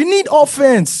 You need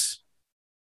offense.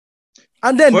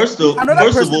 And then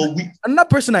another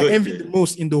person I envy the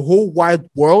most in the whole wide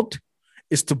world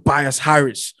is Tobias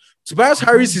Harris. Tobias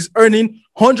Harris is earning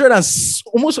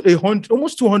almost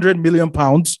 200 million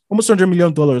pounds, almost $100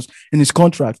 million in his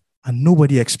contract, and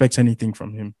nobody expects anything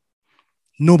from him.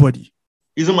 Nobody.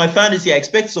 He's on my fantasy. I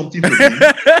expect something from him.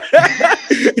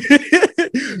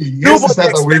 Nobody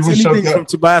expects anything from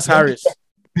Tobias Harris.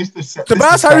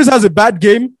 Tobias Harris has a bad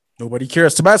game. Nobody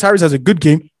cares. Tobias Harris has a good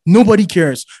game. Nobody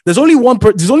cares. There's only one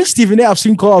person. There's only Stephen A. I've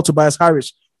seen call out Tobias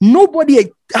Harris.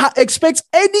 Nobody expects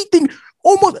anything.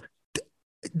 Almost.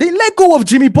 They let go of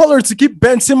Jimmy Butler to keep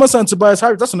Ben Simmons and Tobias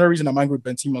Harris. That's another reason I'm angry with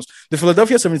Ben Simmons. The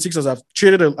Philadelphia 76ers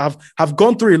have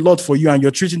gone through a lot for you, and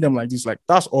you're treating them like this. Like,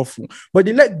 that's awful. But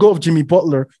they let go of Jimmy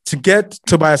Butler to get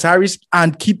Tobias Harris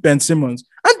and keep Ben Simmons.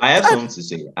 And I have something to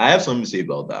say.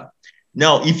 About that.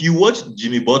 Now, if you watch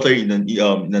Jimmy Butler in an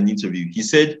interview, he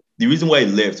said the reason why he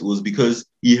left was because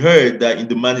he heard that in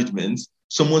the management,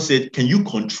 someone said, "Can you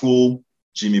control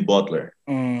Jimmy Butler?"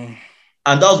 And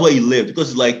that's why he left, because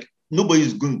it's like,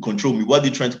 nobody's going to control me. Why are they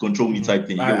trying to control me type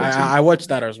thing? I watched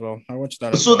that as well.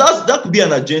 So that could be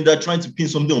an agenda trying to pin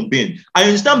something on Ben. I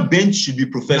understand Ben should be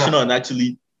professional and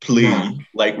actually play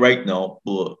like right now,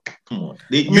 but come on.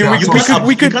 We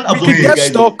could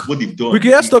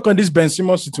get stuck on this Ben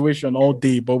Simmons situation all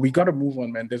day, but we got to move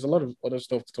on, man. There's a lot of other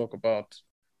stuff to talk about.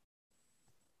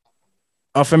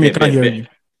 Femi, can't hear you.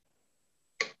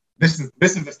 This is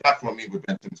the stat for me with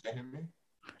Ben Simmons. Can you hear me?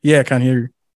 Yeah, I can hear you.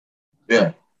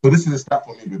 Yeah. So this is the stat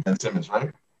for me with Ben Simmons,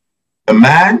 right? The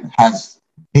man has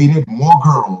dated more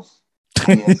girls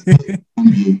than he has hit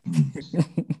NBA threes.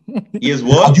 He has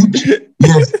what?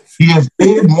 He has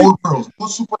dated more girls, more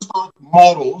superstar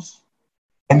models,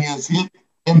 and he has hit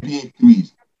NBA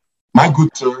threes. My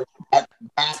good sir, that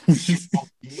should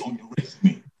be on your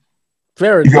resume.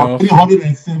 Fair if enough. If you're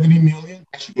 170 million,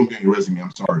 that should be on your resume. I'm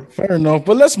sorry. Fair enough.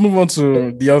 But let's move on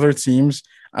to the other teams.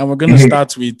 And we're going to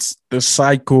start with the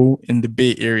psycho in the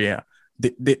Bay Area.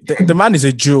 The man is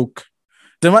a joke.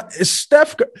 The man is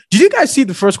Steph. Did you guys see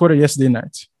the first quarter yesterday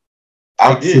night?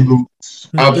 Absolute.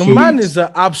 The man is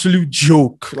an absolute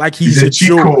joke. Like, he's a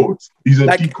joke. Code. He's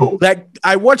a cheat code. Like,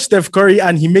 I watch Steph Curry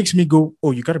and he makes me go,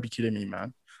 oh, you got to be kidding me,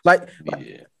 man. Like,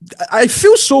 I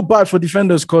feel so bad for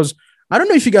defenders because I don't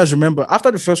know if you guys remember,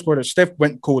 after the first quarter, Steph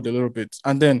went cold a little bit.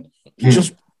 And then he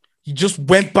just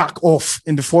went back off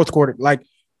in the fourth quarter. Like,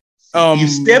 if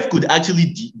Steph could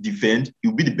actually defend, he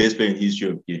would be the best player in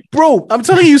history of the game. Bro, I'm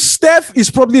telling you, Steph is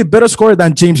probably a better scorer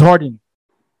than James Harden.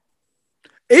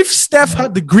 If Steph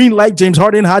had the green light James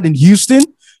Harden had in Houston,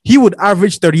 he would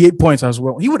average 38 points as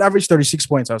well. He would average 36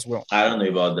 points as well. I don't know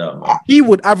about that, man. He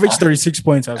would average 36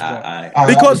 points as well.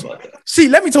 Because, see,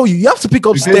 let me tell you, you have to pick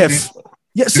up Steph.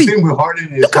 Yeah, see, the thing with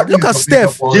Harden is look at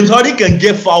Steph. James Harden can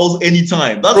get fouls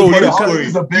anytime. That's the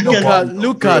story.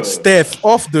 Look at Steph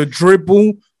off the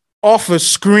dribble, off a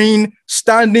screen,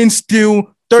 standing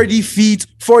still, 30 feet,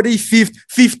 40 feet,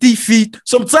 50 feet,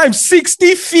 sometimes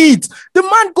 60 feet. The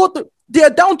man they are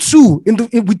down two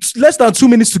with less than 2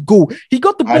 minutes to go. He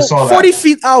got the ball 40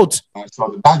 feet out. I saw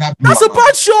that. That's a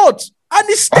bad shot. And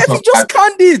it's Steph, he just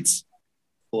canned it.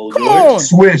 Come on.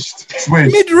 Swished.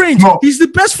 Mid-range. No. He's the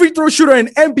best free throw shooter in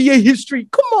NBA history.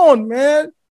 Come on,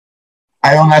 man.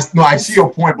 I see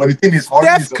your point, but the thing is,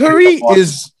 Steph Curry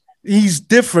he's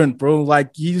different, bro.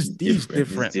 Like, he's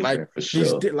different. Like,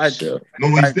 he's different. No,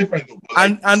 he's different.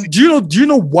 And do you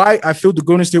know why I feel the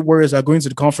Golden State Warriors are going to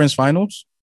the conference finals?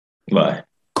 Why?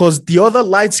 Because the other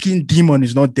light-skinned demon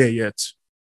is not there yet.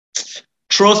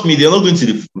 Trust me, they're not going to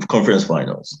the conference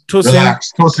finals.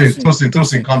 Relax.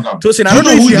 Tosin, calm down. Tosin, I don't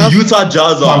know who the Utah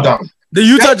Jazz are. Calm down. The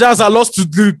Utah Jazz are lost to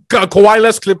the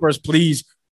Kawhi-less Clippers, please.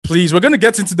 We're going to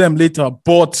get into them later,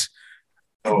 but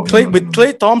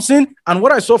Klay Thompson and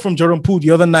what I saw from Jordan Poole the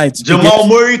other night. Jamal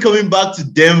Murray coming back to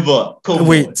Denver.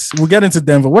 We'll get into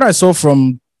Denver. What I saw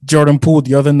from Jordan Poole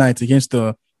the other night against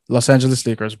the Los Angeles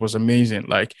Lakers was amazing.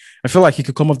 Like, I feel like he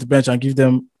could come off the bench and give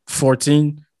them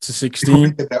 14 to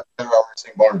 16.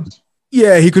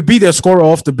 Yeah, he could be their scorer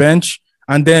off the bench.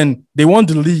 And then they won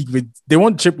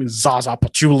the chip with Zaza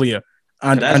Pachulia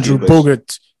and Andrew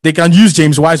Bogut. They can use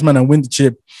James Wiseman and win the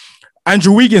chip.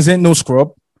 Andrew Wiggins ain't no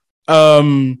scrub.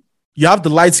 You have the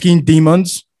light-skinned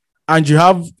demons, and you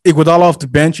have Iguodala off the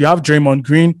bench. You have Draymond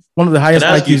Green, one of the highest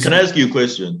IQs. Can I ask you a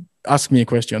question? Ask me a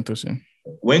question, Tosin.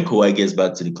 When Kawhi gets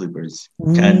back to the Clippers,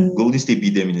 can Golden State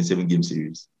beat them in a 7-game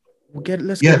series?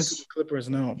 Let's get into the Clippers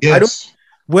now. Yes.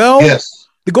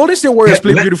 The Golden State Warriors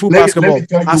play beautiful basketball.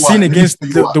 I've seen against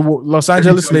the Los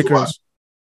Angeles Lakers.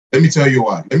 Let me tell you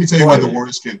why. Why the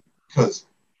Warriors can. Because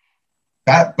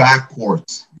that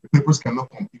backcourt, the Clippers cannot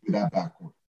compete with that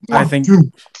backcourt. I think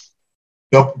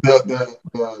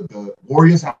the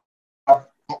Warriors have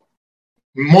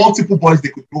multiple bodies they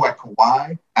could throw at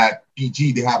Kawhi, at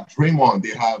PG. They have Draymond.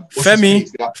 They have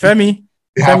Femi.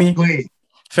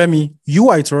 Femi, you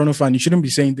are a Toronto fan. You shouldn't be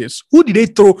saying this. Who did they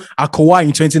throw at Kawhi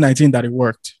in 2019 that it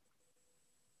worked?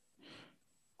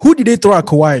 Who did they throw at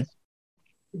Kawhi?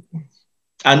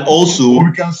 And also,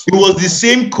 it was the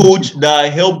same coach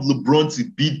that helped LeBron to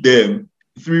beat them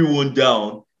 3-1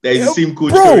 down. That is the same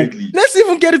coach currently. Let's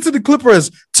even get into the Clippers.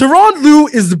 Tyronn Lue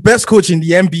is the best coach in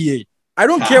the NBA. I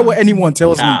don't care what anyone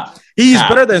tells me. He's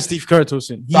better than Steve Kerr,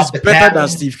 Tosin. He's better than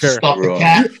Steve Kerr. Stop the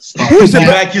cap. Who is the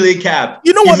immaculate cap?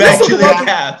 You know what?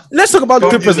 Cap. Let's talk about the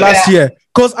Clippers last year.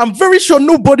 Because I'm very sure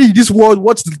nobody in this world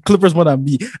watched the Clippers more than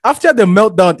me. After the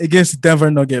meltdown against the Denver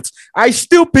Nuggets, I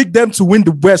still picked them to win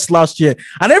the West last year.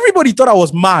 And everybody thought I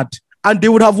was mad. And they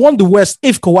would have won the West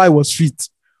if Kawhi was fit.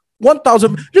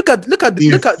 1,000. Look at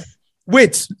the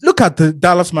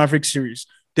Dallas Mavericks series.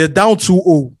 They're down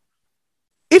 2-0.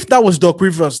 If that was Doc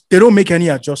Rivers, they don't make any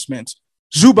adjustments.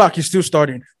 Zubac is still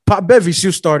starting. Pat Bev is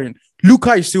still starting.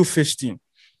 Luka is still fisting.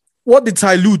 What did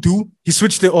Ty Lue do? He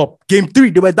switched it up. Game 3,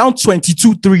 they were down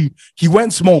 22-3. He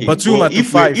went small. Batum at the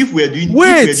 5.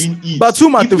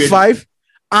 Batum at the 5.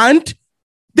 And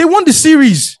they won the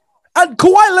series. And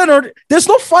Kawhi Leonard, there's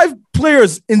not 5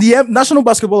 players in the National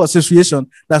Basketball Association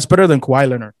that's better than Kawhi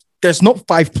Leonard. There's not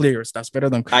 5 players that's better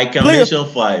than I can mention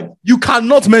 5. You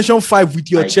cannot mention 5 with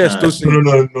your chest.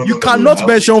 No. You cannot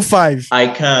mention 5. I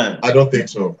can. I don't think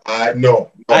so. I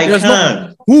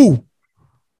can. Who?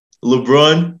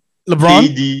 LeBron.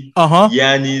 KD.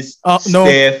 Giannis. No.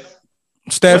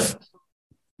 Steph.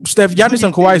 Giannis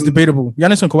and Kawhi is debatable.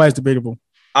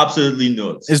 Absolutely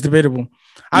not. It's debatable.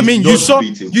 I mean, you saw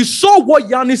what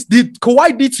Giannis did.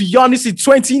 Kawhi did to Giannis in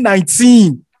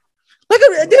 2019. Like,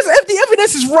 the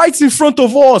evidence is right in front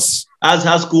of us.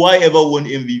 Has Kawhi ever won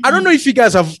MVP? I don't know if you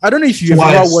guys have. I don't know if you've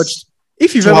ever watched.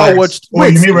 If you've ever watched.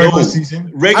 Wait, you mean regular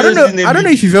season? I don't know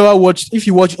if you've ever watched. If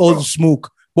you watch All the Smoke,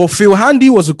 but Phil Handy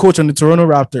was a coach on the Toronto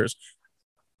Raptors.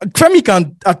 Femi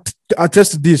can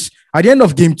attest to this. At the end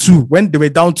of Game 2, when they were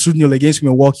down 2-0 against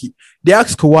Milwaukee, they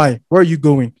asked Kawhi, "Where are you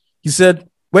going?" He said,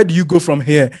 "Where do you go from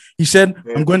here?" He said,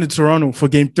 "I'm going to Toronto for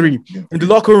Game 3." In the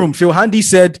locker room, Phil Handy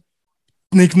said,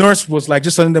 Nick Nurse was like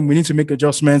just telling them we need to make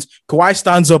adjustments. Kawhi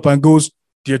stands up and goes,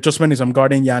 "The adjustment is I'm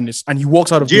guarding Giannis," and he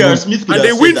walks out of the room. Smith and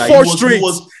they win 4 straight.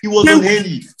 He was on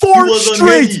Henny. 4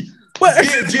 straight. But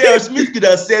J.R. Smith could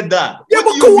have said that. Yeah,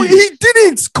 but Kawhi, he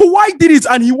didn't. Kawhi did it,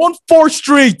 and he won 4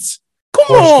 straight.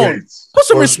 Come on, put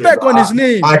some respect on his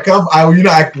name. I can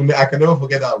never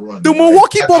forget that run. The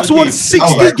Milwaukee Bucks won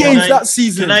 60 games that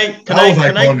season. Can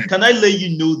I let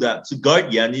you know that to guard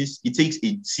Giannis, it takes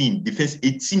a team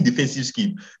defensive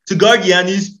scheme. To guard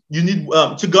Giannis, you need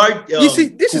to guard. You see,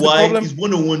 this Kawhi is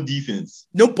one-on-one defense.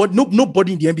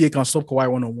 Nobody in the NBA can stop Kawhi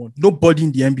one-on-one. Nobody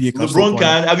in the NBA can. LeBron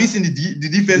can. Have you seen the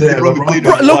defense LeBron played?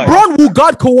 LeBron will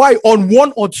guard Kawhi on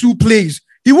 1 or 2 plays.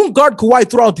 He won't guard Kawhi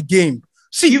throughout the game.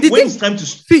 See, the thing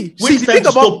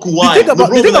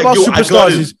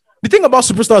about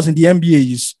superstars in the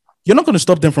NBA is you're not going to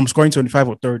stop them from scoring 25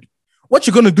 or 30. What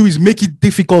you're going to do is make it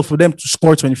difficult for them to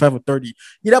score 25 or 30,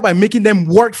 either by making them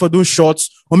work for those shots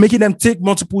or making them take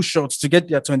multiple shots to get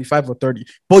their 25 or 30.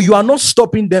 But you are not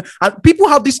stopping them. And people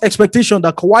have this expectation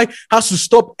that Kawhi has to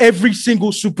stop every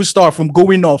single superstar from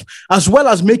going off, as well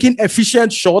as making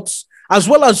efficient shots, as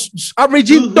well as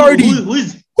averaging 30.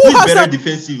 Who is better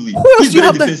defensively? Who is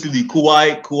better defensively?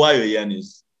 Kawhi or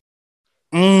Giannis?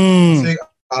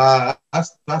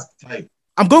 That's tight.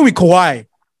 I'm going with Kawhi.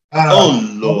 Oh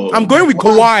Lord! I'm going with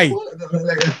Kawhi.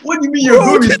 What do you mean you're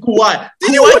going with Kawhi?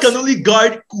 Kawhi can only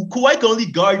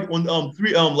guard on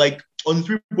 3 like on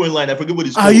the 3-point line. I forget what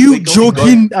it's called. Are you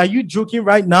joking? Are you joking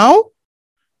right now?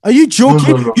 Are you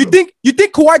joking? No. You think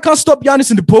Kawhi can't stop Giannis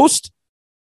in the post?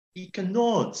 He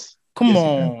cannot. Come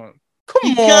on.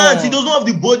 He can't. He does not have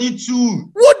the body to.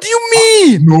 What do you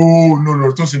mean? No.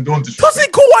 Tosin, don't disrespect.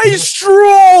 Tosin, Kawhi is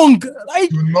strong.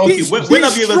 Like, he's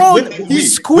strong.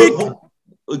 He's quick.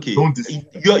 Okay,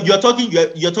 you're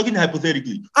talking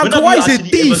hypothetically. And Kawhi is a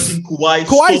thief.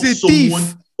 Kawhi is a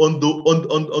thief on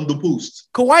the post.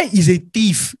 Kawhi is a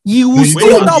thief. He will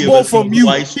steal that ball from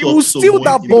you. He will steal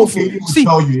that ball from you. See,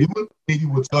 he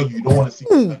will tell you don't want to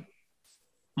see.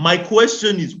 My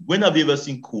question is, when have you ever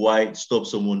seen Kawhi stop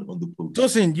someone on the post?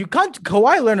 Listen, you can't.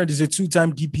 Kawhi Leonard is a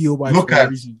 2-time DPO by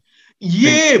reason.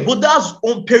 Yeah, but that's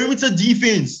on perimeter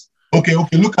defense. Okay.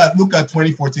 Look at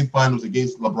 2014 finals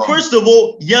against LeBron. First of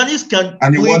all, Giannis can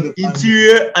play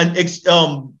interior and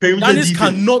perimeter Giannis defense.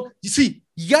 cannot. You see,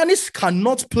 Giannis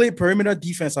cannot play perimeter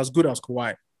defense as good as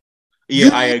Kawhi.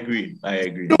 Yeah, I agree.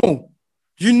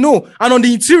 No, and on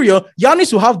the interior,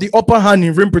 Giannis will have the upper hand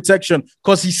in rim protection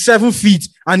because he's 7 feet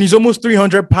and he's almost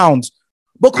 300 pounds.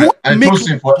 But Kawhi makes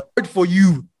it hard for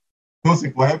you.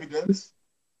 For evidence,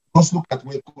 let's look at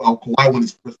where Kawhi won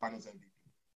his first finals MVP.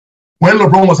 When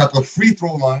LeBron was at the free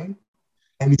throw line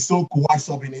and he saw Kawhi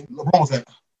subbing in, LeBron was like,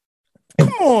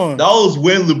 Come on. That was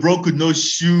when LeBron could not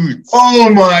shoot. Oh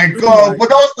my God! But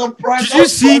that was the prime.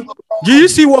 Did you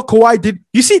see what Kawhi did?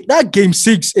 You see that game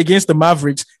 6 against the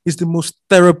Mavericks is the most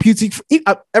therapeutic.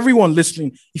 Everyone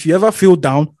listening, if you ever feel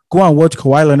down, go and watch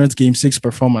Kawhi Leonard's game 6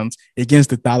 performance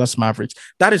against the Dallas Mavericks.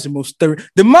 That is the most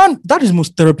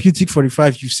most therapeutic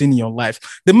 45 you've seen in your life.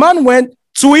 The man went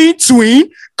tween,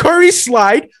 Curry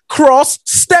slide, cross,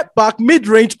 step back,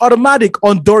 mid-range, automatic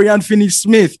on Dorian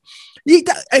Finney-Smith.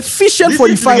 Efficient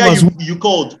 45 was you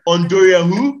called on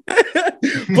Dorian who?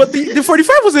 But the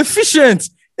 45 was efficient.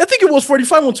 I think it was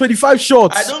 45 on 25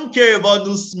 shots. I don't care about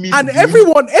those Smith. And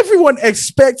everyone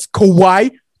expects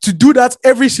Kawhi to do that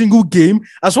every single game,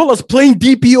 as well as playing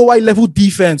DPOY level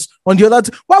defense on the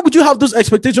other. Why would you have those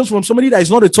expectations from somebody that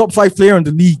is not a top 5 player in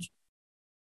the league?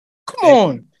 Come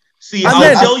on. See,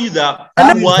 I'll tell you that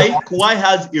Kawhi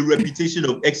has a reputation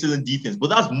of excellent defense, but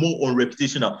that's more on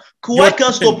reputation now. Kawhi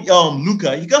can't stop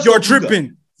Luka. He can't. You're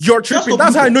tripping. You're tripping.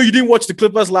 That's how I know you didn't watch the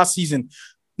Clippers last season.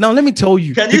 Now let me tell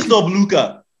you. Can he stop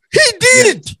Luka? He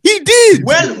did. Yes. He did.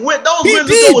 When Luka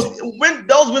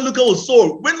was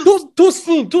sore.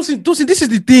 Tosin, this is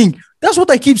the thing. That's what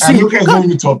I keep saying. Luka is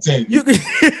only top 10.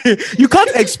 You can't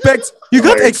expect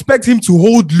him to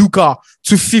hold Luka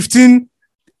to 15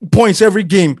 points every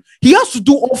game. He has to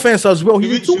do offense as well.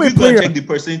 He's a two-way player. Check the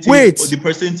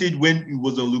percentage when it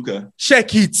was on Luka.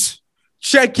 Check it.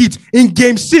 In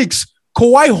game 6,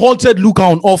 Kawhi halted Luka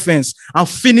on offense and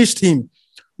finished him.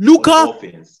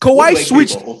 Kawhi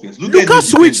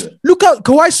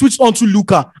switched onto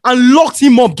Luka and locked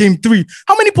him up game 3.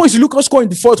 How many points did Luka score in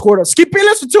the fourth quarter? Skip,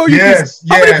 let's tell you this.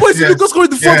 How many points did Luka score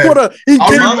in the fourth quarter in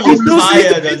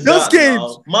those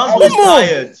games? Man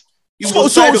was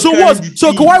tired. So what?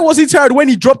 So Kawhi wasn't tired when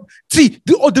he dropped. See,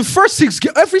 the first 6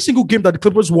 games, every single game that the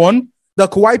Clippers won, that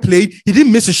Kawhi played, he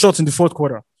didn't miss a shot in the fourth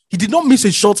quarter. He did not miss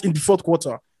a shot in the fourth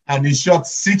quarter. And he shot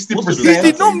 60%. He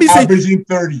did not miss averaging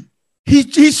 30.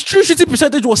 His true shooting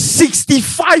percentage was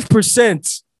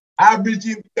 65%.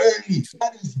 Averaging 30.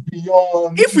 That is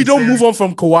beyond. If we don't move on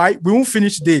from Kawhi, we won't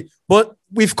finish today. But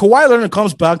if Kawhi Leonard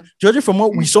comes back, judging from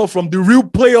what we saw from the real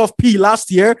playoff P last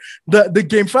year, the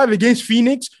game 5 against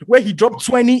Phoenix, where he dropped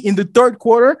 20 in the third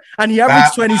quarter and he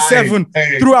averaged 27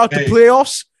 throughout the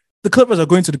playoffs, the Clippers are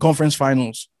going to the conference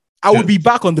finals. I will be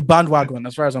back on the bandwagon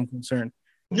as far as I'm concerned.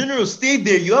 No, stay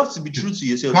there. You have to be true to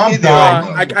yourself. Calm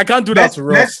down. I can't do that to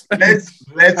Russ. I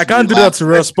can't do that to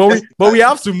Russ. But we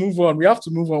have to move on. We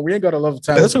ain't got a lot of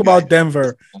time. Let's talk about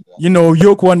Denver.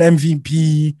 Yoke won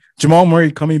MVP. Jamal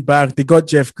Murray coming back. They got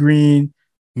Jeff Green.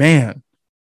 Man,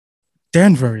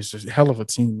 Denver is a hell of a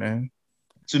team, man.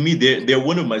 To me, they're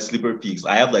one of my sleeper picks.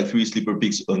 I have like 3 sleeper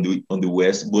picks on the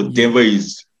West, but Denver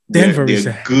is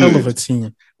a hell of a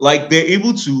team. Like they're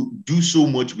able to do so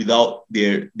much without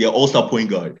their all-star point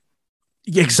guard.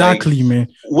 Exactly, man.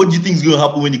 What do you think is going to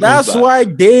happen when he comes back? That's why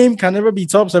Dame can never be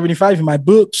top 75 in my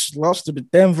books. Lost to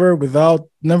Denver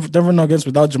Denver Nuggets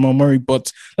without Jamal Murray.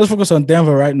 But let's focus on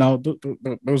Denver right now.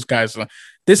 Those guys.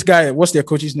 This guy, what's their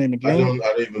coach's name again?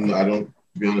 To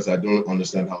be honest, I don't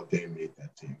understand how Dame made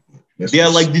that team. They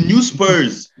are like the new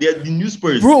Spurs.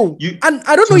 Bro, and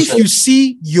I don't know if you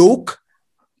see Yoke,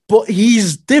 but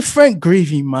he's different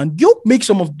gravy, man. Yoke makes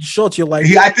some of the shots you're like...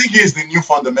 I think he's the new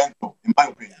fundamental, in my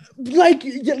opinion. Like,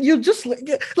 you just... Like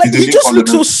he just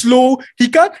looks so slow. He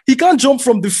can't jump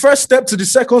from the first step to the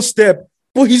second step,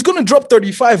 but he's going to drop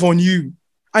 35 on you.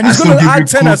 And he's going to add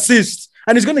 10 assists.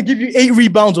 And he's going to give you 8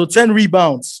 rebounds or 10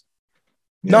 rebounds.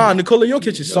 Yeah. Nikola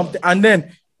Jokic is something. And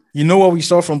then, you know what we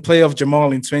saw from playoff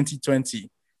Jamal in 2020?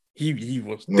 He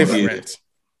was different.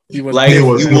 He was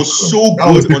so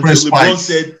good until LeBron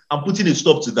said, "I'm putting a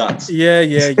stop to that." Yeah.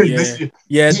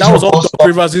 That was all Doc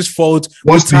Rivers' fault.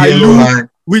 With Ty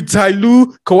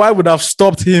Lue, Kawhi would have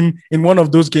stopped him in one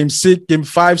of those games, game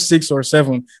 5, 6, or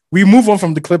 7. We move on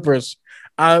from the Clippers,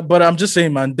 but I'm just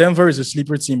saying, man, Denver is a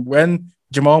sleeper team. When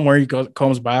Jamal Murray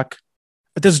comes back,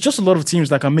 there's just a lot of teams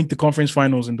that can make the conference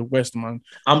finals in the West, man.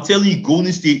 I'm telling you,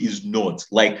 Golden State is not.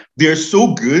 Like, they're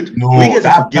so good. No,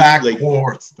 that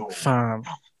backcourt, though. Fam.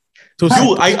 Dude,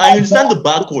 I understand the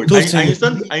backcourt.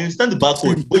 I understand the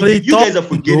backcourt. But you guys are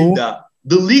forgetting that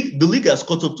the league has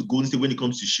caught up to Golden State when it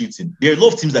comes to shooting. There are a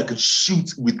lot of teams that can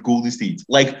shoot with Golden State.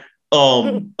 Like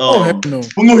no. Utah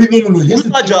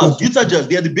Jazz.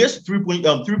 They are the best three-point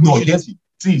shooting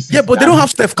team. Yeah, but they don't have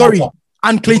Steph Curry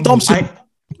and Klay Thompson.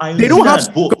 They don't have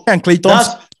Steph Curry and Klay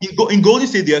Thompson. In Golden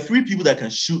State, there are 3 people that can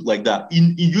shoot like that.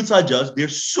 In Utah Jazz,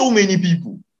 there's so many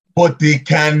people. But they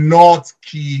cannot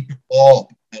keep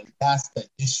up. And that's the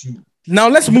issue. Now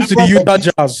let's move to the Utah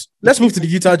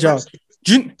Jazz.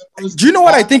 Do you know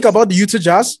what I think about the Utah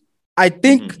Jazz? I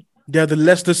think they're the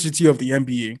Leicester City of the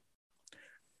NBA.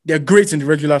 They're great in the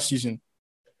regular season.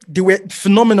 They were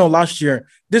phenomenal last year.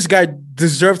 This guy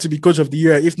deserved to be coach of the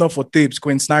year, if not for Thibs,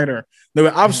 Quinn Snyder. They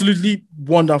were absolutely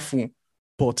wonderful,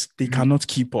 but they cannot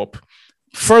keep up.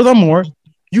 Furthermore,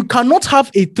 you cannot have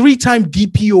a 3-time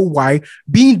DPOY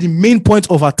being the main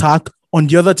point of attack on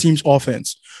the other team's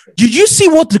offense. Did you see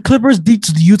what the Clippers did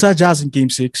to the Utah Jazz in Game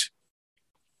 6?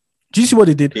 Do you see what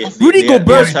they did? Rudy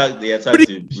Gobert's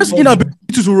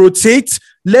inability to rotate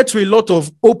led to a lot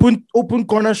of open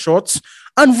corner shots.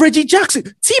 And Reggie Jackson,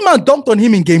 T-Man dunked on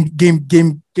him in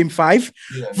game 5.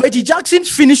 Yeah. Reggie Jackson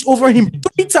finished over him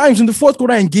 3 times in the fourth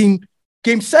quarter in game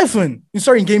 7.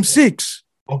 In game 6.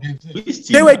 Okay.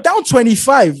 They were down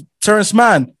 25. Terrence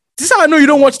Mann. This is how I know you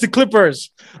don't watch the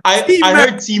Clippers. I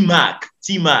heard T-Mac,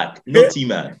 not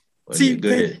T-Man.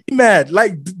 T-Mac,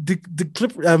 like the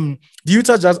Clip, the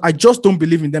Utah Jazz. I just don't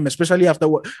believe in them, especially after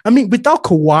what I mean. Without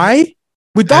Kawhi.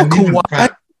 You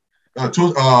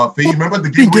remember the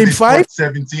game where they 5?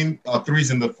 17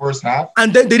 threes in the first half,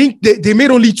 and then they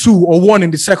made only 2 or 1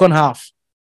 in the second half.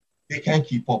 They can't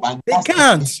keep up. They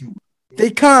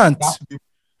can't.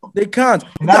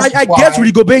 I get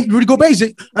Rudy Gobert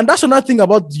is and that's another thing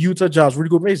about the Utah Jazz. Rudy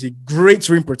Gobert is a great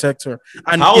rim protector.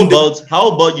 And how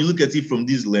about you look at it from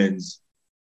this lens?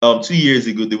 2 years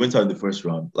ago, they went out in the first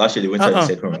round. Last year, they went out in the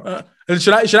second round.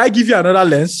 Should I give you another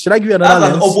lens? That's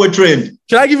an upward trend.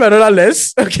 Should I give you another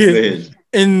lens? Okay.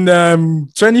 In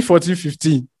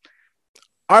 2014-15,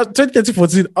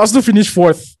 2013-14, Arsenal finished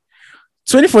 4th.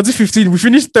 2014-15, we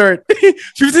finished 3rd.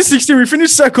 15-16, we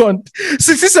finished 2nd.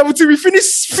 16-17, we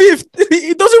finished 5th.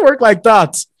 It doesn't work like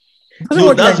that.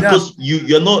 That's because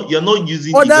you're not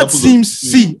using other teams.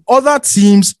 Other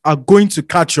teams are going to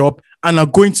catch up and are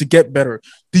going to get better.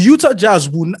 The Utah Jazz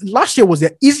last year was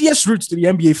their easiest route to the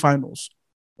NBA Finals.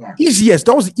 Right. Easiest.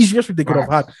 That was the easiest route they could have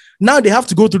had. Now they have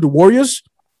to go through the Warriors,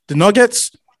 the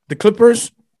Nuggets, the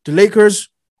Clippers, the Lakers,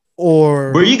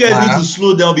 or... But you guys need to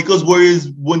slow down because Warriors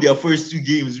won their first 2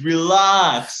 games.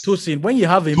 Relax. Tosin, when you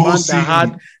have a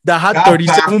man that had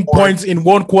 37 points in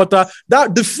 1 quarter,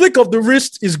 that the flick of the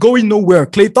wrist is going nowhere.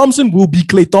 Klay Thompson will be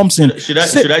Klay Thompson. Should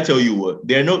I tell you what?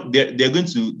 They're going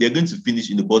to finish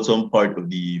in the bottom part of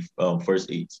the first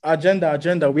 8.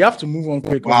 Agenda. We have to move on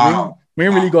quick. Wow. We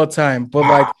ain't really got time.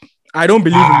 But I don't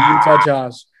believe in the Utah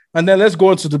Jazz. And then let's go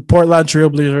on to the Portland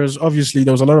Trailblazers. Obviously,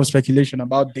 there was a lot of speculation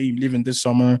about Dame leaving this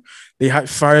summer. They had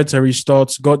fired Terry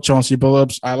Stotts, got Chauncey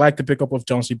Billups. I like the pickup of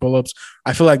Chauncey Billups.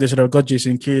 I feel like they should have got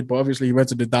Jason Kidd, but obviously he went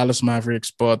to the Dallas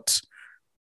Mavericks. But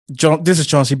this is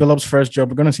Chauncey Billups' first job.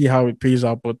 We're going to see how it pays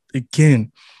out. But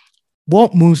again,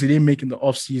 what moves did they make in the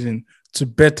offseason to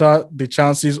better the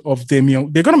chances of Damian?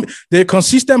 They're a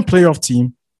consistent playoff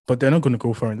team, but they're not going to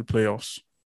go far in the playoffs.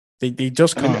 They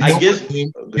just can't. I guess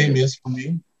Dame is for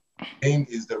me. Dame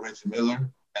is the Reggie Miller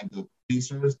and the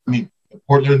Pacers. I mean, the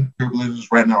Portland Trailblazers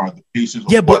right now are the Pacers.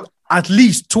 Yeah, but at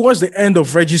least towards the end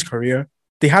of Reggie's career,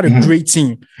 they had a great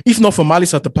team. If not for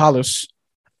Malice at the Palace,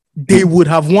 they would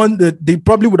have won They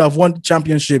probably would have won the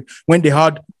championship when they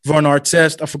had Ron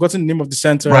Artest. I've forgotten the name of the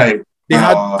center. Right. They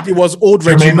had it was old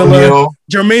Reggie Miller,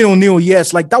 Jermaine O'Neal.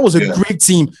 Yes, like that was a great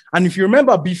team. And if you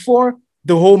remember, before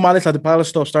the whole Malice at the Palace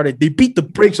stuff started, they beat the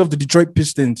brakes of the Detroit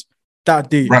Pistons.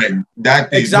 That day. Right. That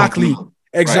day. Exactly.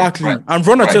 Right. And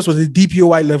Ron Artest was a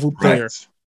DPOY level player. Right.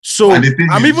 So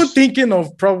I'm even thinking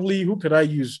of probably who could I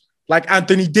use? Like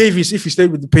Anthony Davis if he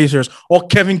stayed with the Pacers, or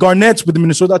Kevin Garnett with the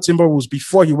Minnesota Timberwolves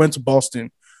before he went to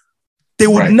Boston. They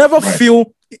would never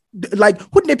feel like,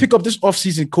 who did they pick up this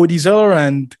offseason? Cody Zeller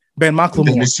and Ben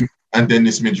McLemore. And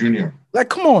Dennis Smith Jr. Like,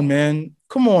 come on, man.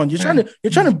 Come on. You're trying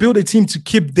to build a team to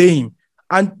keep Dame.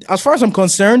 And as far as I'm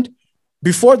concerned,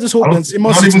 before this whole Ben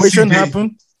Simmons situation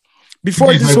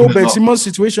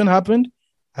happened,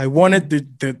 I wanted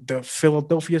the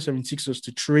Philadelphia 76ers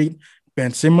to trade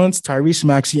Ben Simmons, Tyrese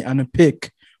Maxey, and a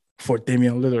pick for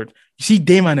Damian Lillard. You see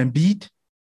Dame and Embiid?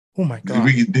 Oh, my God.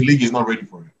 The league is not ready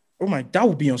for it. Oh, my, that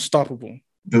would be unstoppable.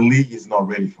 The league is not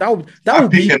ready for it. That would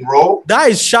be pick and roll.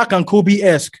 That is Shaq and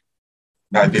Kobe-esque.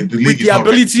 Nah, the league with is the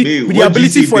ability, with the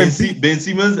ability for Ben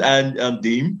Simmons and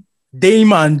Dame?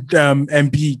 Dame and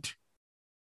Embiid.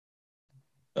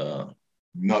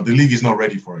 No, the league is not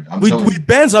ready for it. With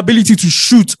Ben's ability to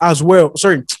shoot as well.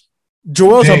 Sorry,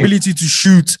 Joel's ability to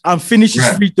shoot and finish his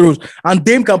free throws, and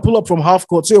Dame can pull up from half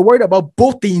court. So you're worried about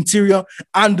both the interior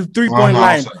and the 3-point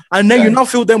line, and then you now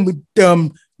fill them with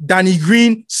Danny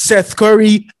Green, Seth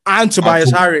Curry, and Tobias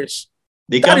Harris.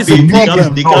 They can't pay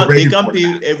everyone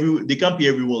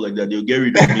like that. They'll get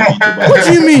rid of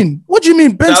me. What do you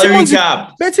mean? Ben Simmons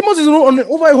is on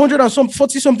over 100 and some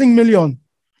 40-something million.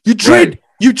 You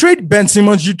trade Ben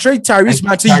Simmons, you trade Tyrese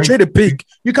Maxey, you trade a pick.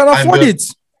 You can afford it.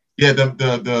 Yeah,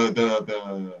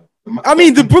 the I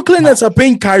mean, the Brooklyn Nets are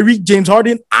paying Kyrie, James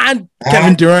Harden, and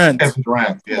Kevin Durant. Kevin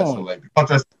Durant, yeah. So like the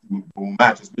contract will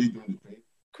match. It's really doing the thing.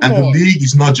 Come And the on. league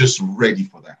is not just ready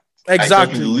for that.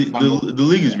 Exactly. The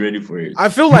league is ready for it. I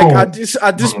feel like No. at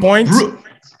this point,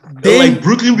 like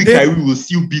Brooklyn with Kyrie will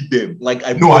still beat them. Like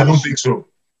I don't think so.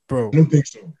 bro. I don't think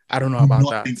so. I don't know about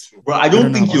not that. think so. Bro, I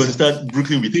don't think know you about understand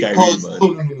Brooklyn with Kyrie, Because man.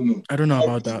 no. I don't know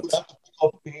about that. You have to pick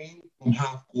up pain from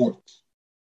half court.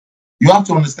 You have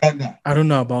to understand that. I don't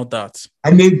know about that.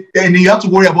 And then you have to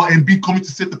worry about Embiid coming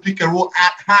to set the pick and roll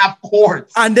at half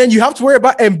court. And then you have to worry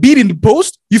about Embiid in the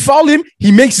post. You foul him,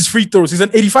 he makes his free throws. He's an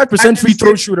 85% free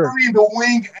throw shooter. In the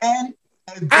wing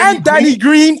And Danny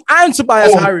Green and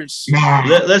Tobias Harris. Nah.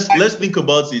 Let's think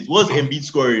about it. What's Embiid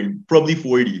scoring? Probably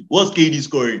 40. What's KD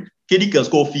scoring? KD can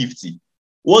score 50.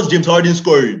 What's James Harden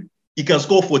scoring? He can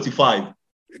score 45.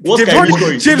 What's Kyrie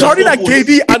scoring? James Harden and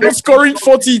KD are not scoring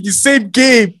 40 in the same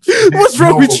game. What's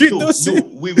wrong with you? No,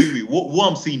 wait. What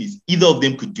I'm saying is either of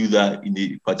them could do that in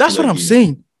a particular That's what I'm game.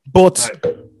 saying. But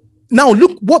now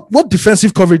look, what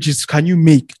defensive coverages can you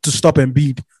make to stop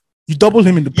Embiid? You double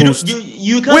him in the post.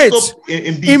 You can't stop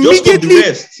Embiid. Just stop the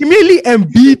rest. Immediately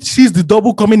Embiid sees the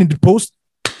double coming in the post,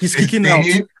 he's kicking out.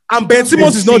 And Ben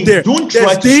Simmons is not there. Don't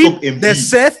try to stop Embiid. There's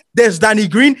Seth, there's Danny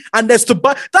Green, and there's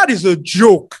Tobias. That is a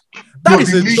joke. That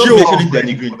is a Stop joke. mentioning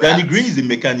Danny Green. Danny Green is a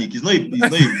mechanic. He's not a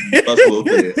basketball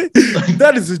player.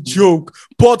 That is a joke.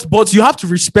 But you have to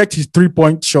respect his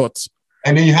 3-point shots.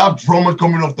 And then you have Drummond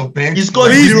coming off the bench. He scored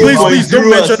Please, zero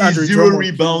don't mention assists, Andre zero Drummond.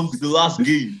 rebounds the last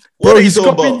game. Bro,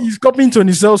 he's copying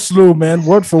Tony Cell slow, man.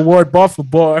 Word for word, bar for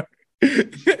bar. We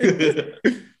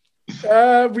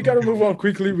gotta move on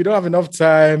quickly. We don't have enough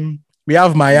time. We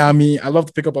have Miami. I love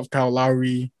the pickup of Kyle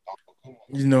Lowry.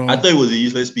 You know, I thought it was a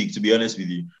useless pick, to be honest with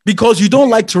you. Because you don't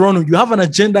like Toronto. You have an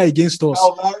agenda against us.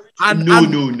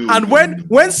 And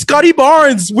when Scotty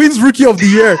Barnes wins Rookie of the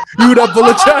Year, you would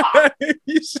apologize.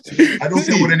 I don't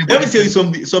see what anybody. Let me tell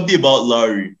you something about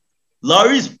Lowry.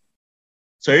 Lowry's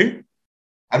sorry.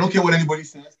 I don't care what anybody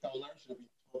says. Kyle Lowry should be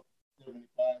top 75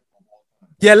 of all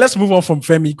time. Yeah, let's move on from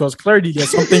Femi because clearly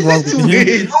there's something wrong with him.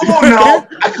 No,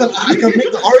 I can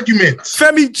make the argument.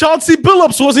 Femi, Chauncey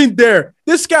Billups wasn't there.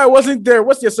 This guy wasn't there.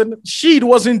 What's your son? Sheed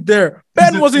wasn't there.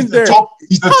 Ben wasn't there.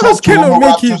 He's the How does top Kelo make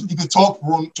Raptors. it? He's the top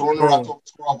Toronto Raptors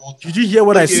scorer of all time. Did you hear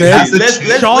what I said?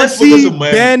 Let's Chauncey, focus on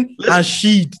Miami. Ben, and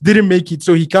Sheed didn't make it,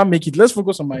 so he can't make it. Let's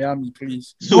focus on Miami,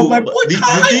 please. So my boy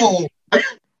Kyle.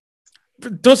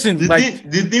 Doesn't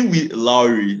like the thing with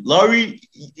Lowry,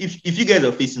 if you guys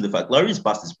are facing the fact, Lowry is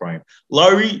past his prime.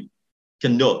 Lowry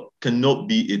cannot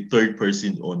be a third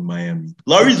person on Miami.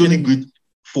 Lowry is only good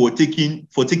for taking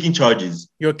charges.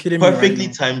 You're kidding me. Perfectly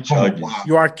Right timed charges. Wow.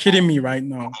 you are kidding me right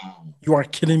now. You are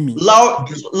kidding me.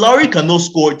 Lowry cannot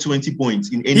score 20 points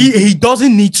in any. He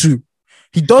doesn't need to.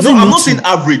 He doesn't. I'm need not to. saying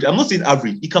average. I'm not saying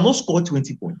average. He cannot score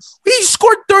 20 points. He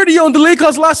scored 30 on the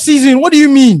Lakers last season. What do you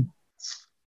mean?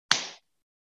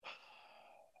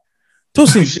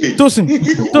 Tosin,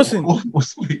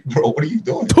 Wait, bro, what are you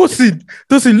doing?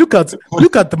 Tosin,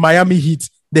 look at the Miami Heat.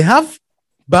 They have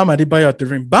Bam Adebayo at the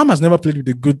rim. Bam has never played with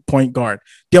a good point guard.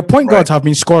 Their point guards have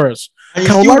been scorers. And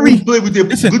Kyle Lowry play with a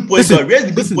good point guard. Where's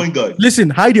the good point guard? Listen,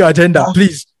 hide your agenda,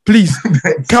 please.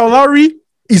 Kyle Lowry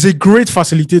is a great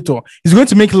facilitator. He's going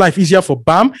to make life easier for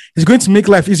Bam. He's going to make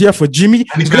life easier for Jimmy.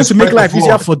 He's going to make life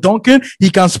easier for Duncan. He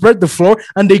can spread the floor.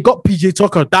 And they got PJ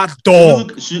Tucker, that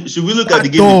dog. Should we look at the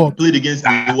game he played against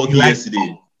Milwaukee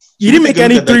yesterday? He didn't make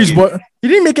any threes, but he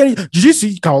didn't make any. Did you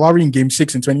see Kyle Lowry in Game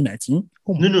 6 in 2019?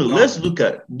 Oh no. Let's look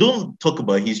at. Don't talk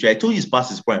about history. I told you he's past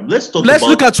his prime. Let's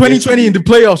look at 2020 in the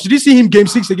playoffs. Did you see him Game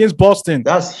 6 against Boston?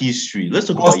 That's history. Let's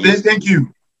talk Boston, about. Thank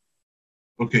you.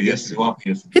 Okay, yes. He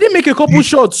didn't make a couple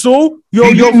shots, so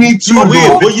you need to.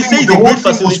 Wait, but you say he's a great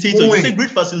facilitator. You say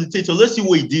great facilitator. Let's see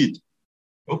what he did.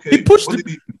 Okay. He pushed.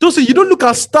 Tosin, you don't look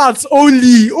at stats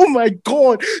only. Oh my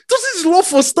god, Tosin's love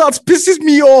for stats pisses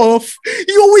me off.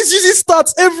 He always uses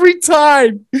stats every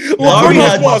time.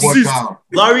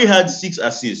 Lowry had 6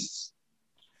 assists.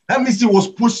 That means he was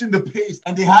pushing the pace,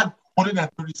 and they had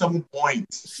 137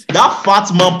 points. That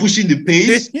fat man pushing the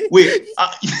pace. Wait,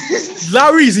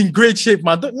 Lowry is in great shape,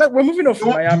 man. We're moving on from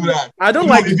Miami. I don't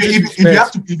like. If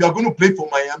you're going to play for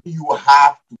Miami, you will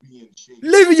have to be in shape.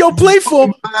 Leave your play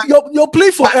for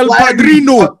El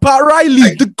Padrino, Pat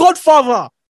Riley, the Godfather.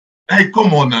 Hey,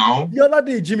 come on now. The other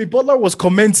day, Jimmy Butler was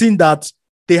commenting that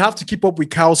they have to keep up with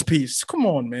Kyle's pace. Come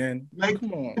on, man.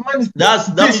 Come on.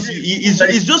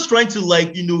 He's just trying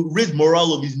to raise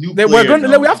morale of his new player.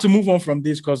 We have to move on from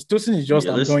this because Tosin is just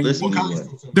going.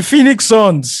 The Phoenix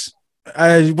Suns.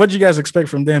 What do you guys expect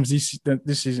from them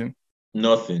this season?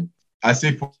 Nothing. I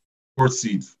say Fourth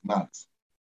seed, max.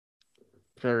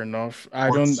 Fair enough. I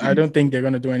don't think they're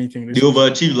gonna do anything this They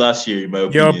overachieved last year, in my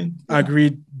opinion.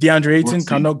 Agreed. DeAndre Ayton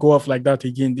cannot go off like that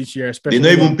again this year, especially.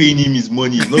 They're not even paying him his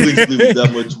money. He's not going to play with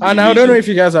that much. And I don't know if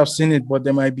you guys have seen it, but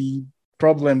there might be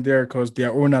problem there because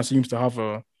their owner seems to have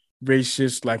a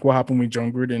racist, like what happened with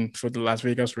John Gruden for the Las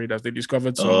Vegas Raiders. They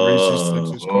discovered some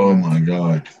racist. Oh my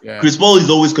God! Yeah. Chris Paul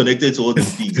is always connected to all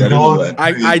these things. I don't know why.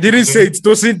 I didn't say it.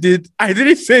 Tosin did. I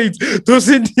didn't say it.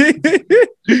 Tosin did.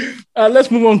 Let's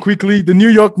move on quickly. The New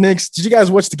York Knicks. Did you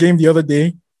guys watch the game the other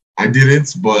day? I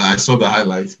didn't, but I saw the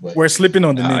highlights. But... We're sleeping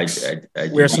on the Knicks.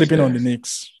 We're sleeping on the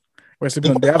Knicks. We're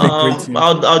sleeping on. They have a great team.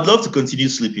 I'd love to continue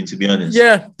sleeping, to be honest.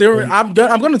 Yeah, I'm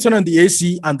going to turn on the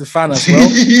AC and the fan as well.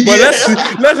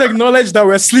 But let's acknowledge that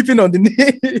we're sleeping on the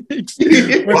Knicks.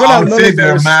 I would say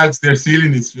their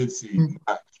ceiling is 15.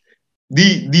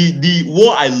 The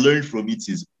what I learned from it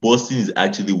is Boston is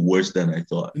actually worse than I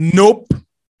thought. Nope.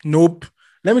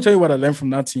 Let me tell you what I learned from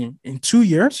that team. In 2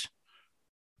 years,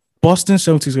 Boston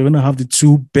Celtics are going to have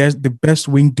the best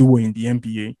wing duo in the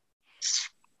NBA.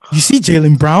 You see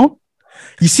Jaylen Brown?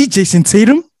 You see Jason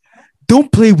Tatum?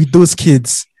 Don't play with those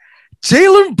kids.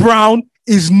 Jaylen Brown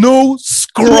is no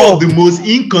scrub. Two of the most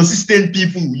inconsistent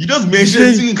people. You just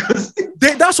mentioned two inconsistent.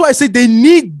 That's why I say they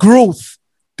need growth.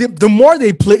 The more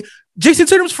they play... Jason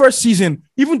Tatum's first season,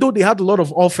 even though they had a lot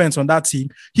of offense on that team,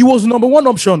 he was number one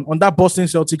option on that Boston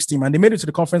Celtics team, and they made it to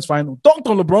the conference final. Dunked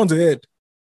on LeBron's head.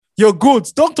 Your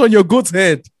goats. Dunked on your goat's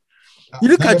head. You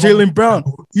look at Jaylen Brown.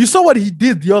 You saw what he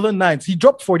did the other night. He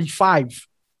dropped 45.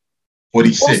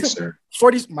 46, sir.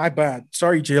 40. My bad.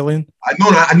 Sorry, Jaylen. I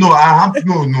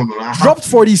dropped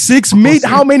 46. Made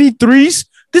how many threes?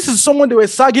 This is someone they were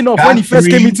sagging off when he first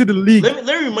came into the league. Let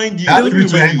me remind you.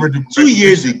 2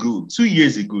 years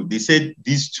ago, they said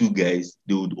these two guys,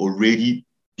 they would already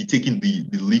be taking the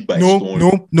league by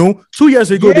storm. No. 2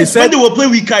 years ago, they said... when they were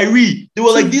playing with Kyrie, they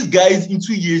were like, these guys in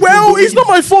 2 years... Well, it's not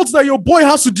my fault that your boy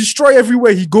has to destroy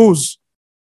everywhere he goes.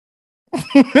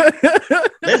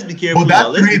 Let's be careful.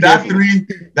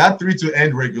 That three to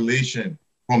end regulation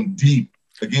from deep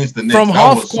against the Knicks. From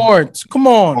half court. Come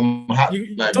on.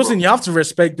 You have to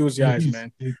respect those guys,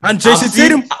 man. And Jason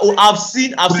Tatum. I've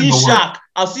seen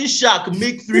Shaq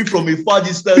make three from a far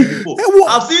distance before.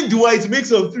 I've seen Dwight make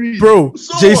some three. Bro,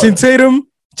 Jason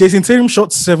Tatum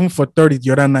shot 7 for 30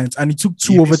 the other night, and he took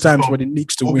 2 overtimes for the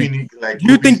Knicks to win.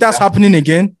 You think that's happening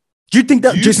again? Do you think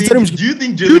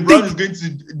Jaylen Brown is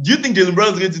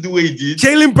going to do what he did?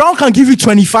 Jaylen Brown can give you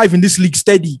 25 in this league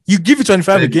steady. You give you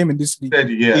 25 a game in this league.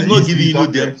 Steady, yeah. He's not giving you no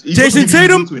depth. Jason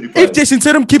Tatum, if Jason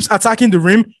Tatum keeps attacking the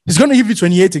rim, he's going to give you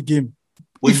 28 a game.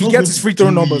 If he gets his free throw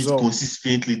numbers up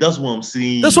consistently, that's what I'm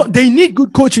saying. That's what they need,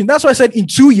 good coaching. That's why I said in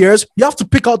 2 years you have to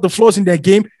pick out the flaws in their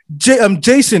game.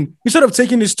 Jason, instead of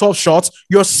taking his tough shots,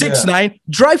 you're 6'9",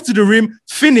 drive to the rim,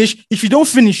 finish. If you don't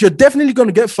finish, you're definitely going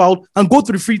to get fouled and go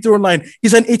to the free throw line.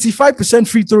 He's an 85%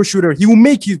 free throw shooter. He will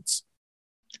make it.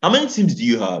 How many teams do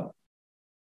you have?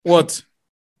 What?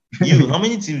 How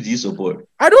many teams do you support?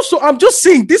 I'm just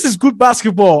saying this is good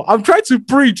basketball. I'm trying to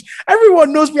preach.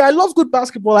 Everyone knows me. I love good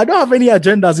basketball. I don't have any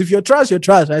agendas. If you're trash, you're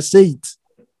trash. I say it.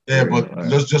 Yeah, but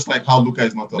just like how Luka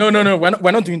is not. No.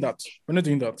 We're not doing that.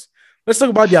 Let's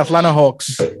talk about the Atlanta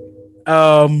Hawks.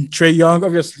 Trae Young,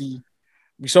 obviously,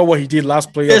 we saw what he did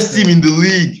last playoff. Best team in the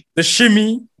league. The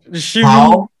shimmy.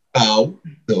 How about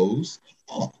those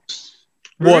Hawks?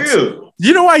 What? Real?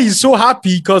 You know why he's so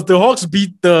happy? Because the Hawks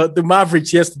beat the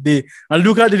Mavericks yesterday, and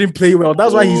Luka didn't play well.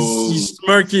 That's why he's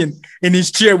smirking in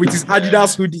his chair with his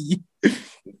Adidas hoodie.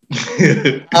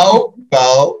 How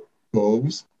about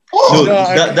those? No,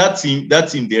 that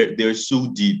team, they're so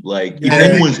deep. Like if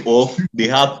anyone's off, they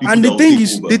have people. And the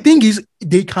thing is,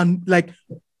 they can like,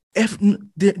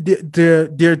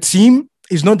 their team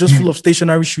is not just full of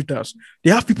stationary shooters.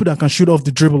 They have people that can shoot off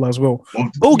the dribble as well.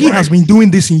 Ogie has been doing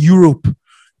this in Europe.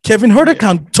 Kevin Huerter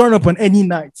can turn up on any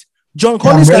night. John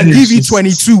Collins can give you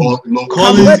 22.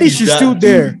 Cam Reddish is still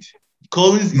there.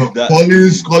 Collins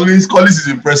is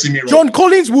impressing me. Right? John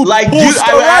Collins will like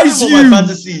I have him on my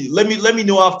fantasy. Let me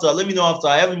know after.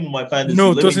 I have him on my fantasy.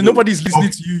 No, Tosin, nobody's listening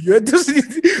to you.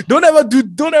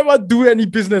 Don't ever do any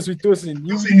business with Tosin.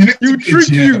 He'll trick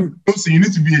you. Tosin, you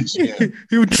need to be a GM.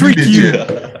 He'll trick you.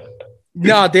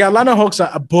 Nah, the Atlanta Hawks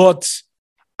are, but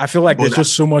I feel like there's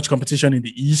just so much competition in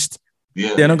the East.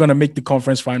 Yeah. They're not gonna make the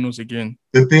conference finals again.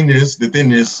 The thing is,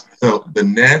 the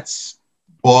Nets,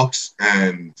 Bucks,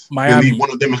 and Miami. Philly,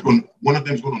 one of them is going to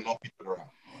knock each other out,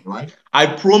 right? I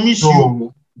promise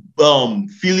you,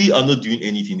 Philly are not doing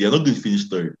anything. They are not going to finish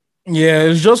third. Yeah,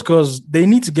 it's just because they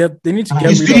need to get. It's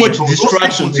too much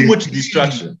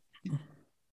distraction.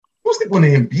 Don't sleep on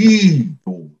Embiid,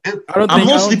 though. I'm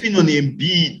not sleeping on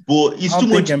Embiid, but it's too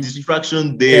much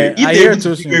distraction there. Yeah, if they able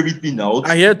to figure everything out,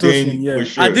 I hear Tosin, yeah.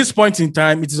 Sure. At this point in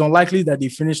time, it is unlikely that they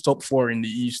finish top 4 in the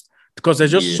East because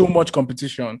there's just so much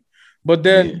competition. But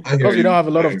then, because we don't have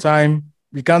a lot of time,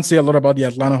 we can't say a lot about the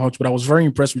Atlanta Hawks, but I was very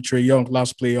impressed with Trae Young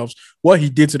last playoffs. What he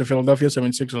did to the Philadelphia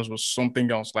 76ers was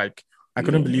something else. Like, I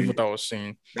couldn't believe what I was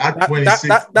seeing.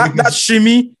 That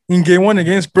shimmy in game 1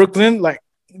 against Brooklyn, like,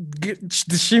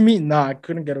 the shimmy, I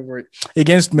couldn't get over it.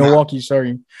 Against Milwaukee,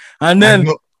 sorry. And then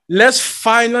let's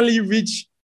finally reach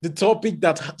the topic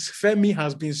that Femi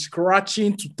has been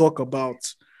scratching to talk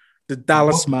about, the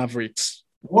Dallas Mavericks.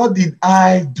 What did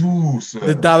I do, sir?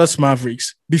 The Dallas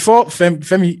Mavericks. Before,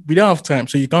 Femi, we don't have time,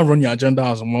 so you can't run your agenda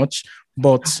as much.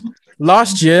 But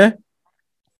last year,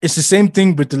 it's the same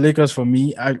thing with the Lakers for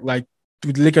me. I like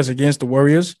with the Lakers against the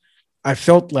Warriors. I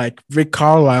felt like Rick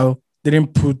Carlisle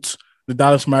didn't put the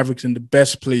Dallas Mavericks in the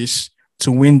best place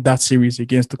to win that series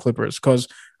against the Clippers. Because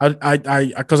I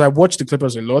watched the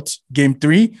Clippers a lot. Game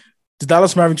 3, the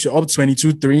Dallas Mavericks were up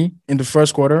 22-3 in the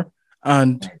first quarter,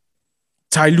 and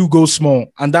Ty Lue goes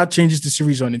small, and that changes the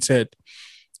series on its head.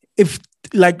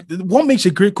 What makes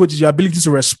a great coach is your ability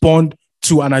to respond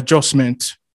to an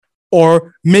adjustment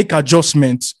or make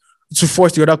adjustments to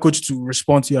force the other coach to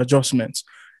respond to your adjustments.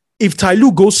 If Ty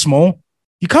Lue goes small,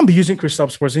 you can't be using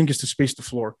Kristaps Porzingis to space the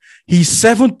floor. He's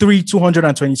 7'3",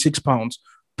 226 pounds.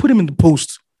 Put him in the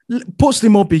post. Post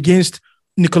him up against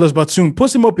Nicholas Batum.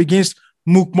 Post him up against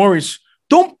Mook Morris.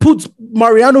 Don't put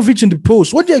Marjanovic in the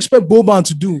post. What do you expect Boban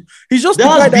to do? He's just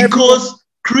because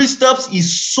Kristaps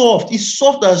is soft. He's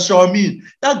soft as Charmin.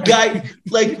 That guy,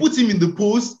 put him in the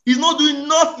post. He's not doing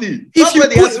nothing.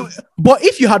 But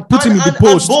if you had put him in the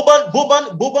post,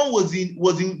 Boban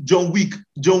was in John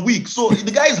Wick. So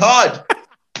the guy is hard.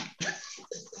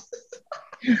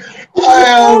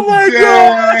 Oh my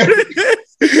god!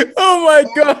 Oh my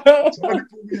god!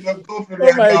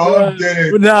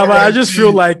 But I just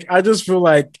feel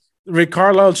like Rick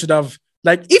Carlisle should have,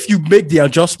 if you make the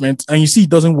adjustment and you see it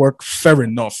doesn't work, fair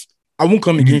enough. I won't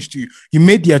come against you. You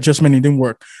made the adjustment, it didn't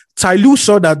work. Ty Lue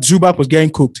saw that Zubac was getting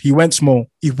cooked. He went small.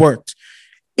 It worked.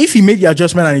 If he made the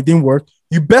adjustment and it didn't work,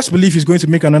 you best believe he's going to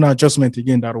make another adjustment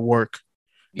again that'll work.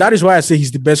 That is why I say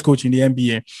he's the best coach in the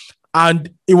NBA.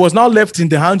 And it was now left in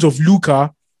the hands of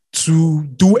Luka to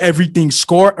do everything,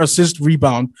 score, assist,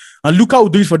 rebound. And Luka will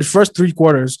do it for the first 3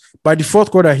 quarters. By the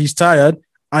 4th quarter, he's tired,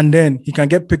 and then he can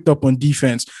get picked up on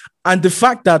defense. And the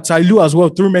fact that Ty Lue as well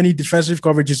threw many defensive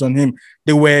coverages on him,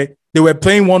 they were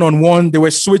playing one-on-one, they were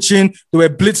switching, they were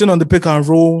blitzing on the pick and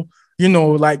roll,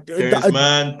 Terrence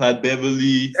Mann, Pat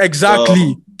Beverly.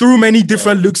 Exactly. Threw many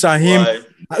different looks at him.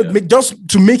 Just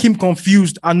to make him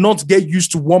confused and not get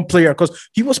used to one player, because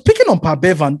he was picking on Pat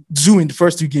Bev and Zoo in the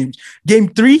first 2 games. Game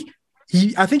 3,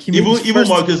 even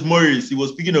Marcus Morris. He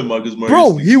was picking on Marcus Morris.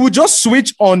 Bro, he would just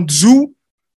switch on Zoo,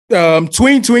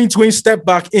 twin, step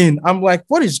back in. I'm like,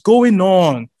 what is going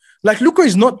on? Luka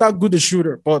is not that good a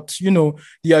shooter, but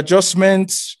the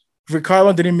adjustments.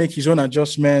 Ricardo didn't make his own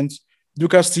adjustments.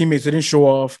 Luka's teammates didn't show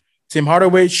off. Tim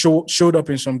Hardaway showed up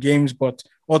in some games, but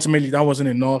ultimately that wasn't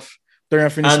enough.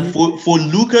 And for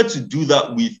Luka to do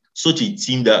that with such a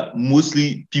team that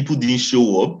mostly people didn't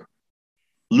show up,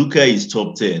 Luka is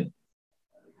top 10.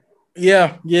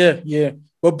 Yeah.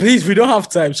 But please, we don't have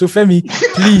time. So Femi,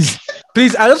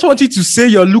 please, I just want you to say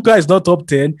your Luka is not top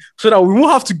 10 so that we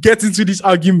won't have to get into this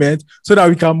argument so that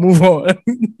we can move on.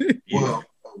 Well.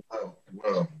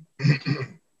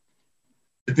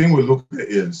 The thing with Luka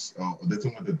is, the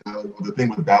thing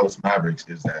with the Dallas Mavericks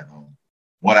is that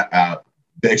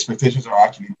the expectations are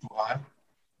actually too high,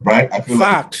 right? I feel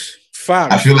Facts.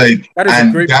 I feel like that is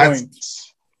a great point.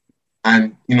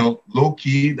 And low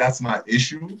key, that's my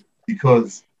issue,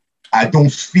 because I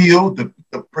don't feel the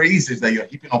praises that you're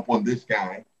heaping up on this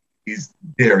guy is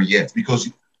there yet. Because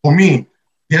for me,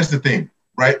 here's the thing,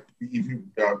 right? If you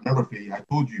remember, I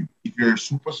told you, if you're a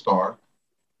superstar,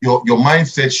 your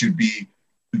mindset should be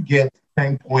to get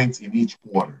 10 points in each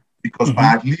quarter, because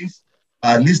by at least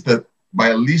the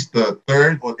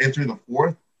 3rd or entering the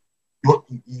 4th,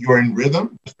 you're in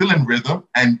rhythm, still in rhythm,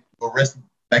 and the rest,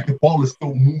 the ball is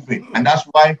still moving. And that's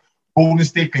why Golden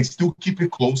State can still keep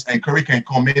it close, and Curry can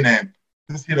come in and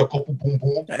just hit a couple boom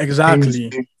boom. Exactly.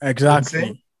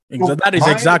 So that is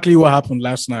exactly what happened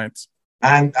last night.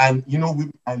 And I think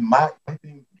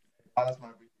Dallas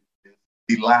Mavericks,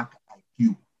 they lack IQ. You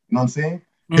know what I'm saying?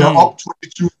 They're up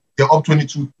 22. They're up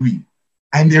 22-3,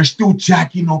 and they're still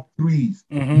jacking up threes.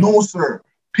 No, sir.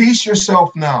 Pace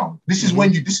yourself now. This is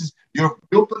when you're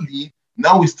built a lead.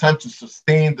 Now it's time to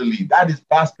sustain the lead. That is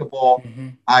basketball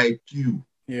IQ.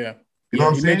 Yeah. You know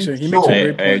what I'm saying? He makes a great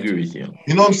I point. agree with you.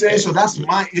 You know what I'm saying? So that's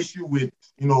my issue with,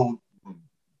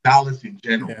 Dallas in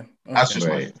general. Yeah. That's just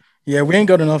Right. Yeah, we ain't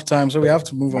got enough time, so we have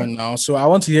to move on now. So I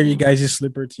want to hear you guys'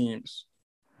 slipper teams.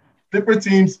 Slipper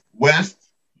teams, West,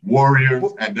 Warriors,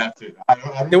 and that's it. I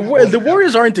don't The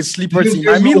Warriors aren't a sleeper team.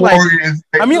 There's no Warriors.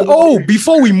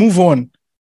 Before we move on,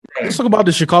 let's talk about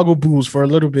the Chicago Bulls for a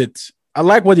little bit. I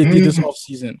like what they did this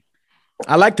offseason.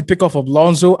 I like the pickup of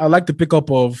Lonzo. I like the pickup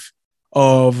of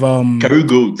Carew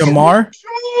Goats. DeMar.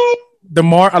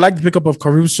 I like the pickup of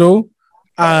Caruso.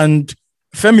 And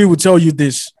Femi will tell you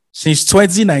this. Since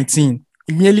 2019,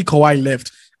 immediately Kawhi left,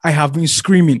 I have been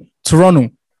screaming, Toronto,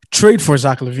 trade for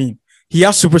Zach LaVine. He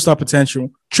has superstar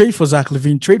potential. Trade for Zach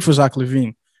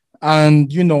LaVine. And,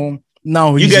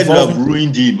 now You he's guys evolving. have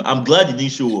ruined him. I'm glad he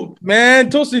didn't show up. Man,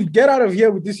 Tosin, get out of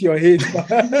here with this your head. But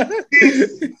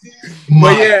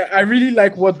yeah, I really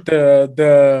like what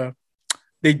they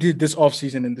did this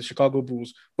offseason in the Chicago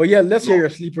Bulls. But yeah, let's hear your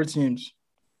sleeper teams.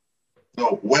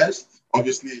 So West,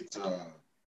 obviously, it's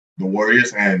the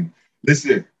Warriors. And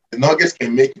listen, the Nuggets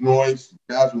can make noise.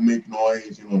 Guys will make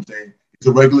noise. You know what I'm saying? It's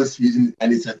a regular season,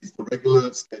 and it's the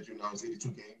regular schedule now. It's 82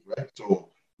 games, right? So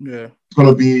yeah, it's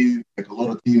gonna be like a lot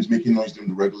of teams making noise during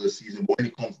the regular season. But when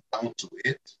it comes down to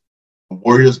it, the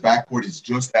Warriors backcourt is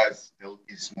just as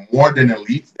it's more than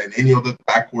elite than any other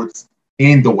backcourts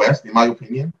in the West, in my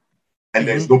opinion. And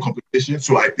there's no competition.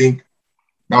 So I think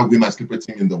that would be my sleeper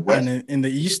team in the West. And in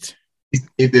the East?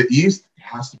 In the East, it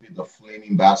has to be the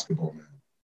Flaming Basketball, man.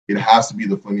 It has to be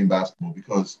the Flaming Basketball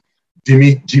because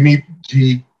Jimmy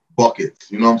G buckets.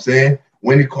 You know what I'm saying?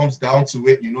 When it comes down to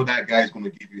it, that guy is going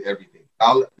to give you everything.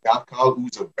 Kyle,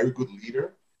 who's a very good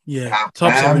leader. Yeah,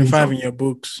 top 75 in your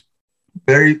books.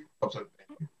 Very top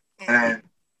 75.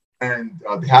 And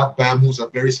they have Bam, who's a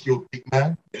very skilled big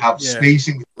man. They have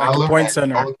spacing with Tyler point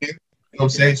center. Duncan. You know what I'm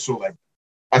saying? So,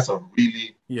 that's a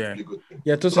really, really good thing.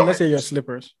 Yeah, Tosin, let's say your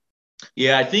slippers.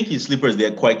 Yeah, I think his slippers,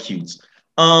 they're quite cute.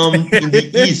 In the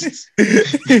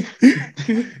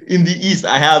East,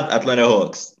 I have Atlanta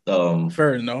Hawks.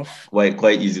 Fair enough.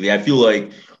 Quite easily. I feel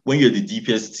like when you're the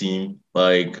deepest team,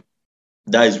 that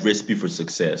is recipe for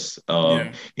success.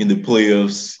 In the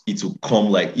playoffs, it will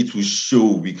come it will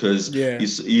show because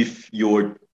if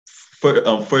your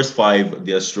first five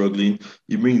they're struggling,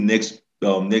 you bring next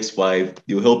five,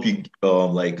 they'll help you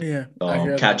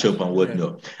catch up and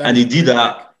whatnot. And they did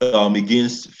that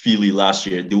against Philly last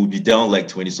year. They would be down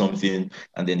 20 something,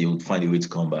 and then they would find a way to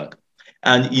come back.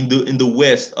 And in the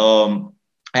West,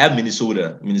 I have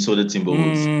Minnesota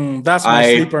Timberwolves. That's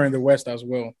my sleeper in the West as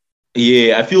well.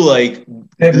 Yeah, I feel like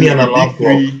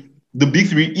the big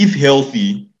three, if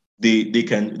healthy, they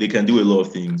can do a lot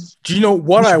of things. Do you know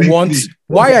what I want?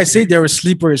 Why I say they're a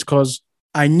sleeper is because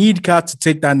I need Kat to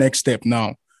take that next step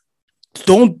now.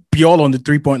 Don't be all on the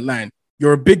 3-point line.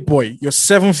 You're a big boy. You're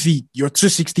 7 feet. You're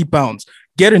 260 pounds.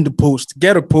 Get in the post.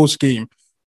 Get a post game.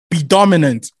 Be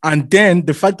dominant. And then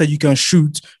the fact that you can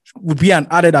shoot would be an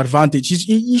added advantage.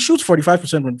 He shoots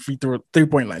 45% from free throw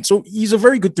 3-point line. So he's a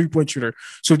very good 3-point shooter.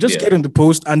 So just get in the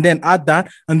post and then add that.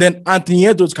 And then Anthony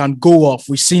Edwards can go off.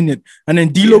 We've seen it. And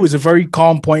then D'Lo is a very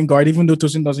calm point guard, even though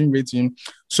Tosin doesn't rate him.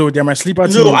 So they're my sleeper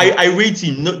team. No, I rate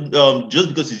him just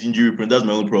because he's injury prone. That's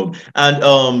my own problem.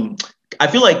 And I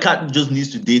feel like Kat just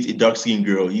needs to date a dark-skinned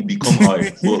girl. He become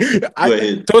hard. Well, go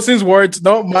ahead. Tosin's words,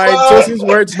 not mine. And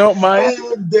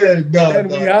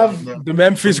we have the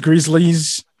Memphis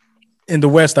Grizzlies in the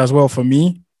West as well for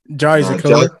me. Ja is a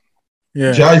killer.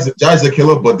 Ja is a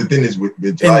killer, but the thing is with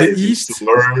Ja is he needs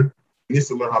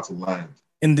to learn how to land.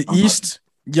 In the East,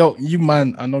 you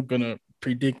man are not gonna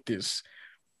predict this.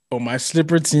 But my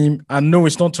slipper team, I know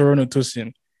it's not Toronto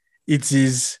Tosin. It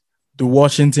is the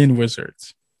Washington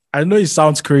Wizards. I know it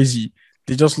sounds crazy.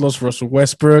 They just lost Russell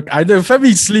Westbrook. I know Femi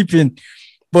is sleeping,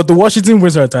 but the Washington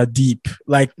Wizards are deep.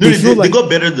 They got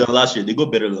better than last year.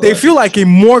 They feel like a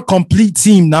more complete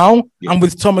team now. Yeah. And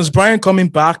with Thomas Bryant coming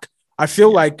back, I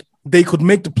feel like they could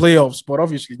make the playoffs, but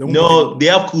obviously they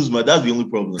have Kuzma. That's the only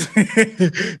problem.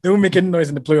 They won't make any noise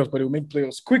in the playoffs, but they will make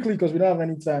playoffs quickly because we don't have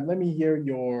any time. Let me hear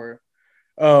your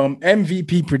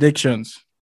MVP predictions.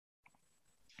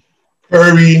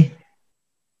 Curry.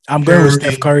 I'm going with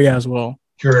Steph Curry as well.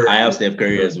 I have Steph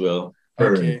Curry as well.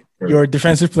 Okay. Your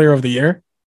defensive player of the year?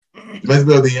 Defensive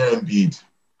player of the year, Embiid.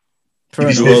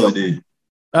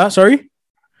 Sorry?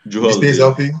 He stays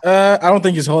healthy? I don't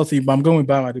think he's healthy, but I'm going with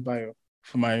Bam Adebayo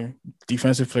for my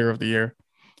defensive player of the year.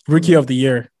 Rookie of the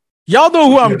year. Y'all know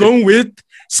who I'm going with?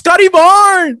 Scotty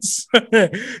Barnes.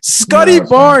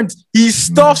 Barnes. He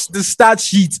stuffs the stat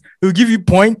sheet. He'll give you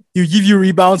point. He'll give you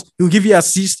rebounds. He'll give you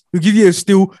assist. He'll give you a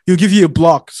steal. He'll give you a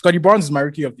block. Scotty Barnes is my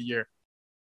rookie of the year.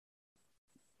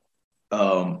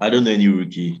 I don't know any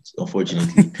rookie,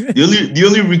 unfortunately. the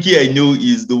only rookie I know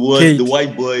is the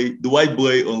white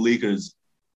boy on Lakers.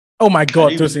 Oh my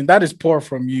God, Tosin, that is poor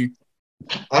from you.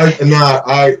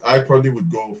 I probably would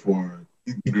go for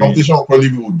the competition.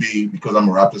 Probably would be, because I'm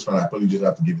a Raptors fan. I probably just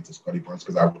have to give it to Scottie Barnes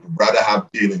because I would rather have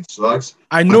Jalen Suggs.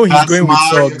 I know he's going with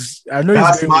Suggs. I know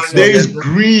he's going with Suggs. There is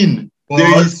Green.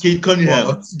 There is Cade Cunningham.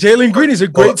 Jalen Green is a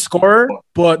great scorer,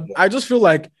 but I just feel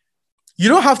like you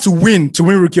don't have to win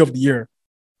Rookie of the Year.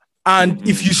 And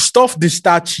if you stuff the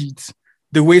stat sheet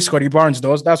the way Scottie Barnes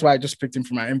does, that's why I just picked him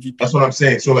for my MVP. That's what I'm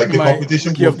saying. So, like, the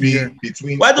competition will be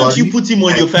between. Why don't you put him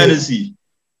on your fantasy?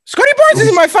 Scottie Barnes is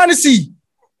in my fantasy.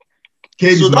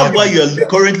 So that's why you're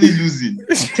currently losing.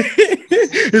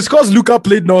 It's because Luka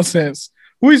played nonsense.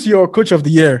 Who is your coach of the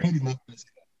year?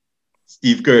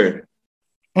 Steve Kerr.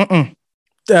 I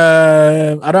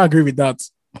don't agree with that.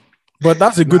 But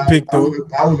that's a good pick, though.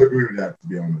 I would agree with that, to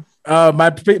be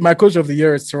honest. My coach of the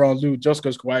year is Tyronn Lue, just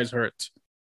because Kawhi is hurt.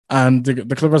 And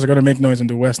the Clippers are going to make noise in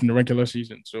the West in the regular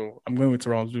season. So I'm going with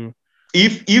Tyronn Lue.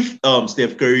 If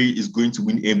Steph Curry is going to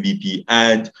win MVP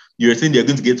and you're saying they're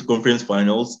going to get to conference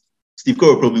finals, Steve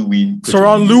Kerr will probably win.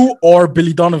 Tyronn Lue or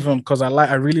Billy Donovan, because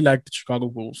I really like the Chicago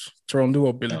Bulls. Tyronn Lue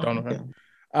or Billy Donovan. Okay.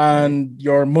 And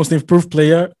your most improved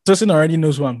player, Tosin already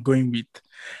knows who I'm going with.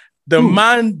 The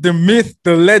man, the myth,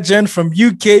 the legend from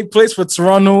UK, plays for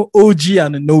Toronto, OG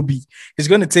Anunoby. He's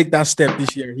going to take that step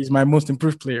this year. He's my most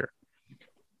improved player.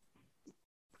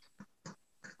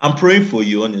 I'm praying for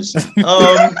you, honestly.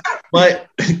 My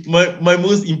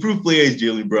most improved player is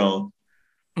Jaylen Brown.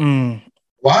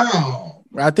 Wow.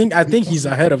 I think he's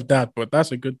ahead of that, but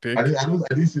that's a good pick. I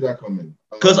didn't see that coming.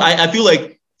 Because I feel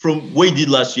like from what he did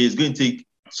last year, it's going to take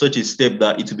such a step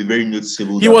that it will be very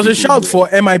noticeable. He was a shout for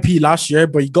MIP last year,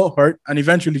 but he got hurt, and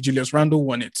eventually Julius Randle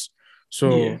won it.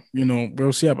 So,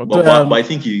 we'll see about that. But I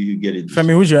think you get it.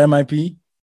 Femi, who's your MIP?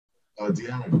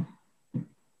 De'Aaron.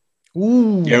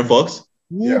 Ooh. De'Aaron Fox?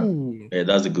 Yeah,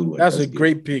 that's a good one. That's a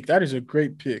great pick. That is a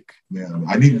great pick. Yeah,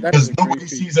 because nobody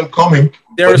sees him coming.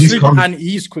 And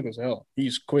he's quick as hell.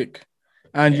 He's quick.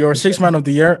 And your sixth man of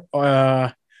the year,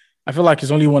 I feel like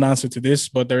there's only one answer to this,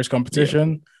 but there is competition.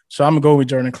 Yeah. So I'm gonna go with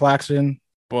Jordan Clarkson.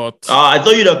 But I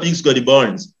thought you'd have picked Scottie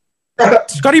Barnes.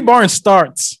 Scottie Barnes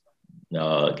starts.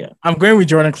 No, okay. I'm going with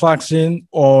Jordan Clarkson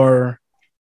or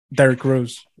Derrick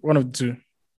Rose. One of the two.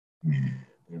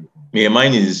 Yeah,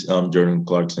 mine is Jordan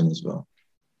Clarkson as well.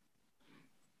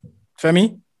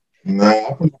 Femi? Nah,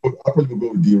 I'll probably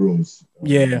go with D Rose.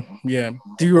 Yeah.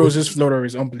 D Rose's floater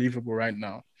is unbelievable right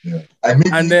now. Yeah.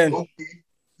 And then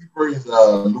Cooper is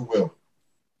Lou Will.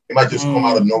 It might just come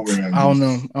out of nowhere. I don't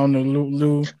know.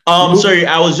 Lou. Sorry,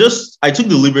 I took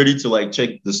the liberty to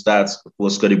check the stats for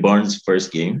Scottie Barnes'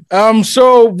 first game.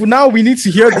 So now we need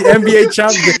to hear the NBA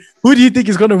champion. Who do you think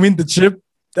is going to win the chip?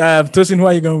 Tosin, who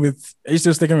are you going with? Are you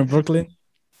still sticking with Brooklyn?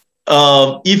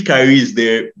 If Kyrie is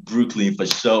there, Brooklyn for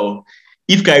sure.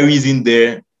 If Kyrie is in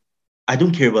there, I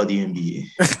don't care about the NBA.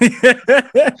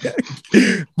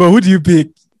 But who do you pick?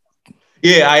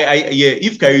 Yeah,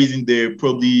 if Kyrie is in there,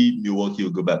 probably Milwaukee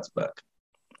will go back to back.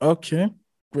 Okay.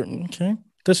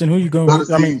 Tosin, who are you going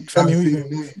with? I mean, Femi, who you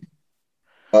going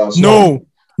with? No,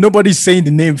 nobody's saying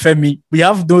the name, Femi. We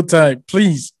have no time.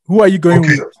 Please, who are you going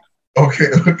with?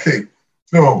 Okay.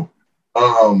 So,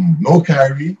 no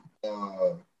Kyrie.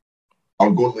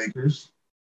 I'll go Lakers.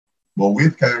 But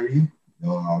with Kyrie,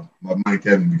 my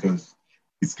Kevin, because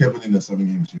it's Kevin in a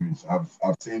 7-game series. I've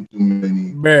seen too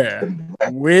many.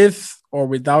 With or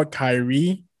without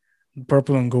Kyrie,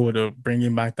 Purple and Gold are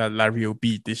bringing back that Larry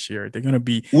O'B this year. They're gonna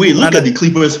be. Wait, look at the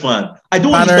Clippers fan. I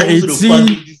don't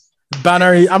understand.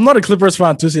 I'm not a Clippers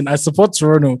fan, Tosin. I support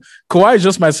Toronto. Kawhi is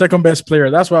just my second best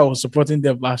player. That's why I was supporting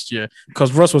them last year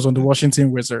because Russ was on the Washington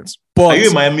Wizards. But are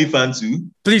you a Miami fan too?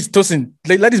 Please, Tosin,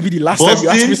 let this be the last time you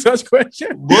ask me such question.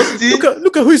 Boston?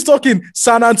 Look at who's talking.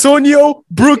 San Antonio,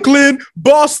 Brooklyn,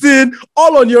 Boston,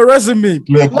 all on your resume.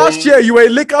 Last year, you were a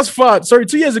Lakers fan. Sorry,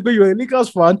 2 years ago, you were a Lakers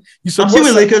fan. I'm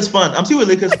still a Lakers fan. But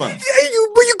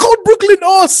you called Brooklyn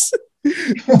us.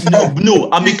 No,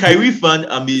 I'm a Kyrie fan.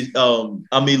 I'm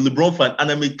a LeBron fan,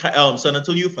 and I'm a San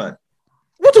Antonio fan.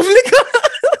 What of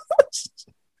Lakers?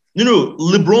 No,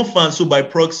 LeBron fan. So by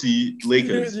proxy,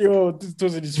 Lakers.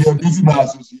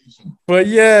 But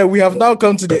yeah, we have now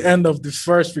come to the end of the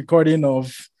first recording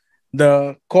of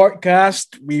the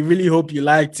Courtcast. We really hope you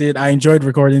liked it. I enjoyed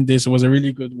recording this. It was a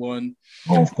really good one.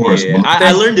 Oh, of course. Yeah.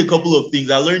 I learned a couple of things.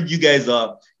 I learned you guys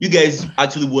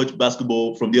actually watch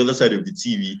basketball from the other side of the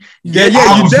TV. You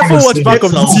definitely watch back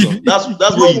of the TV. That's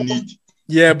what you need.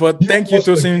 Yeah, but thank you,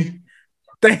 Tosin.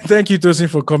 Thank you, Tosin,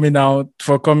 for coming out.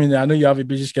 I know you have a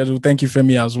busy schedule. Thank you,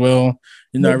 Femi, as well.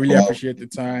 I really appreciate the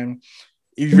time.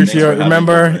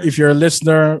 If you're a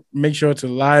listener, make sure to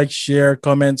like, share,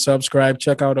 comment, subscribe.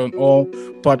 Check out on all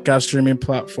podcast streaming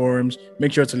platforms.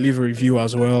 Make sure to leave a review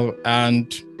as well.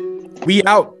 And we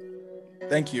out.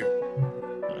 Thank you.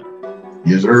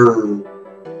 Yes, sir.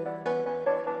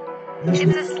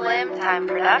 It's a Slam Time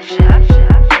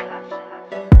production.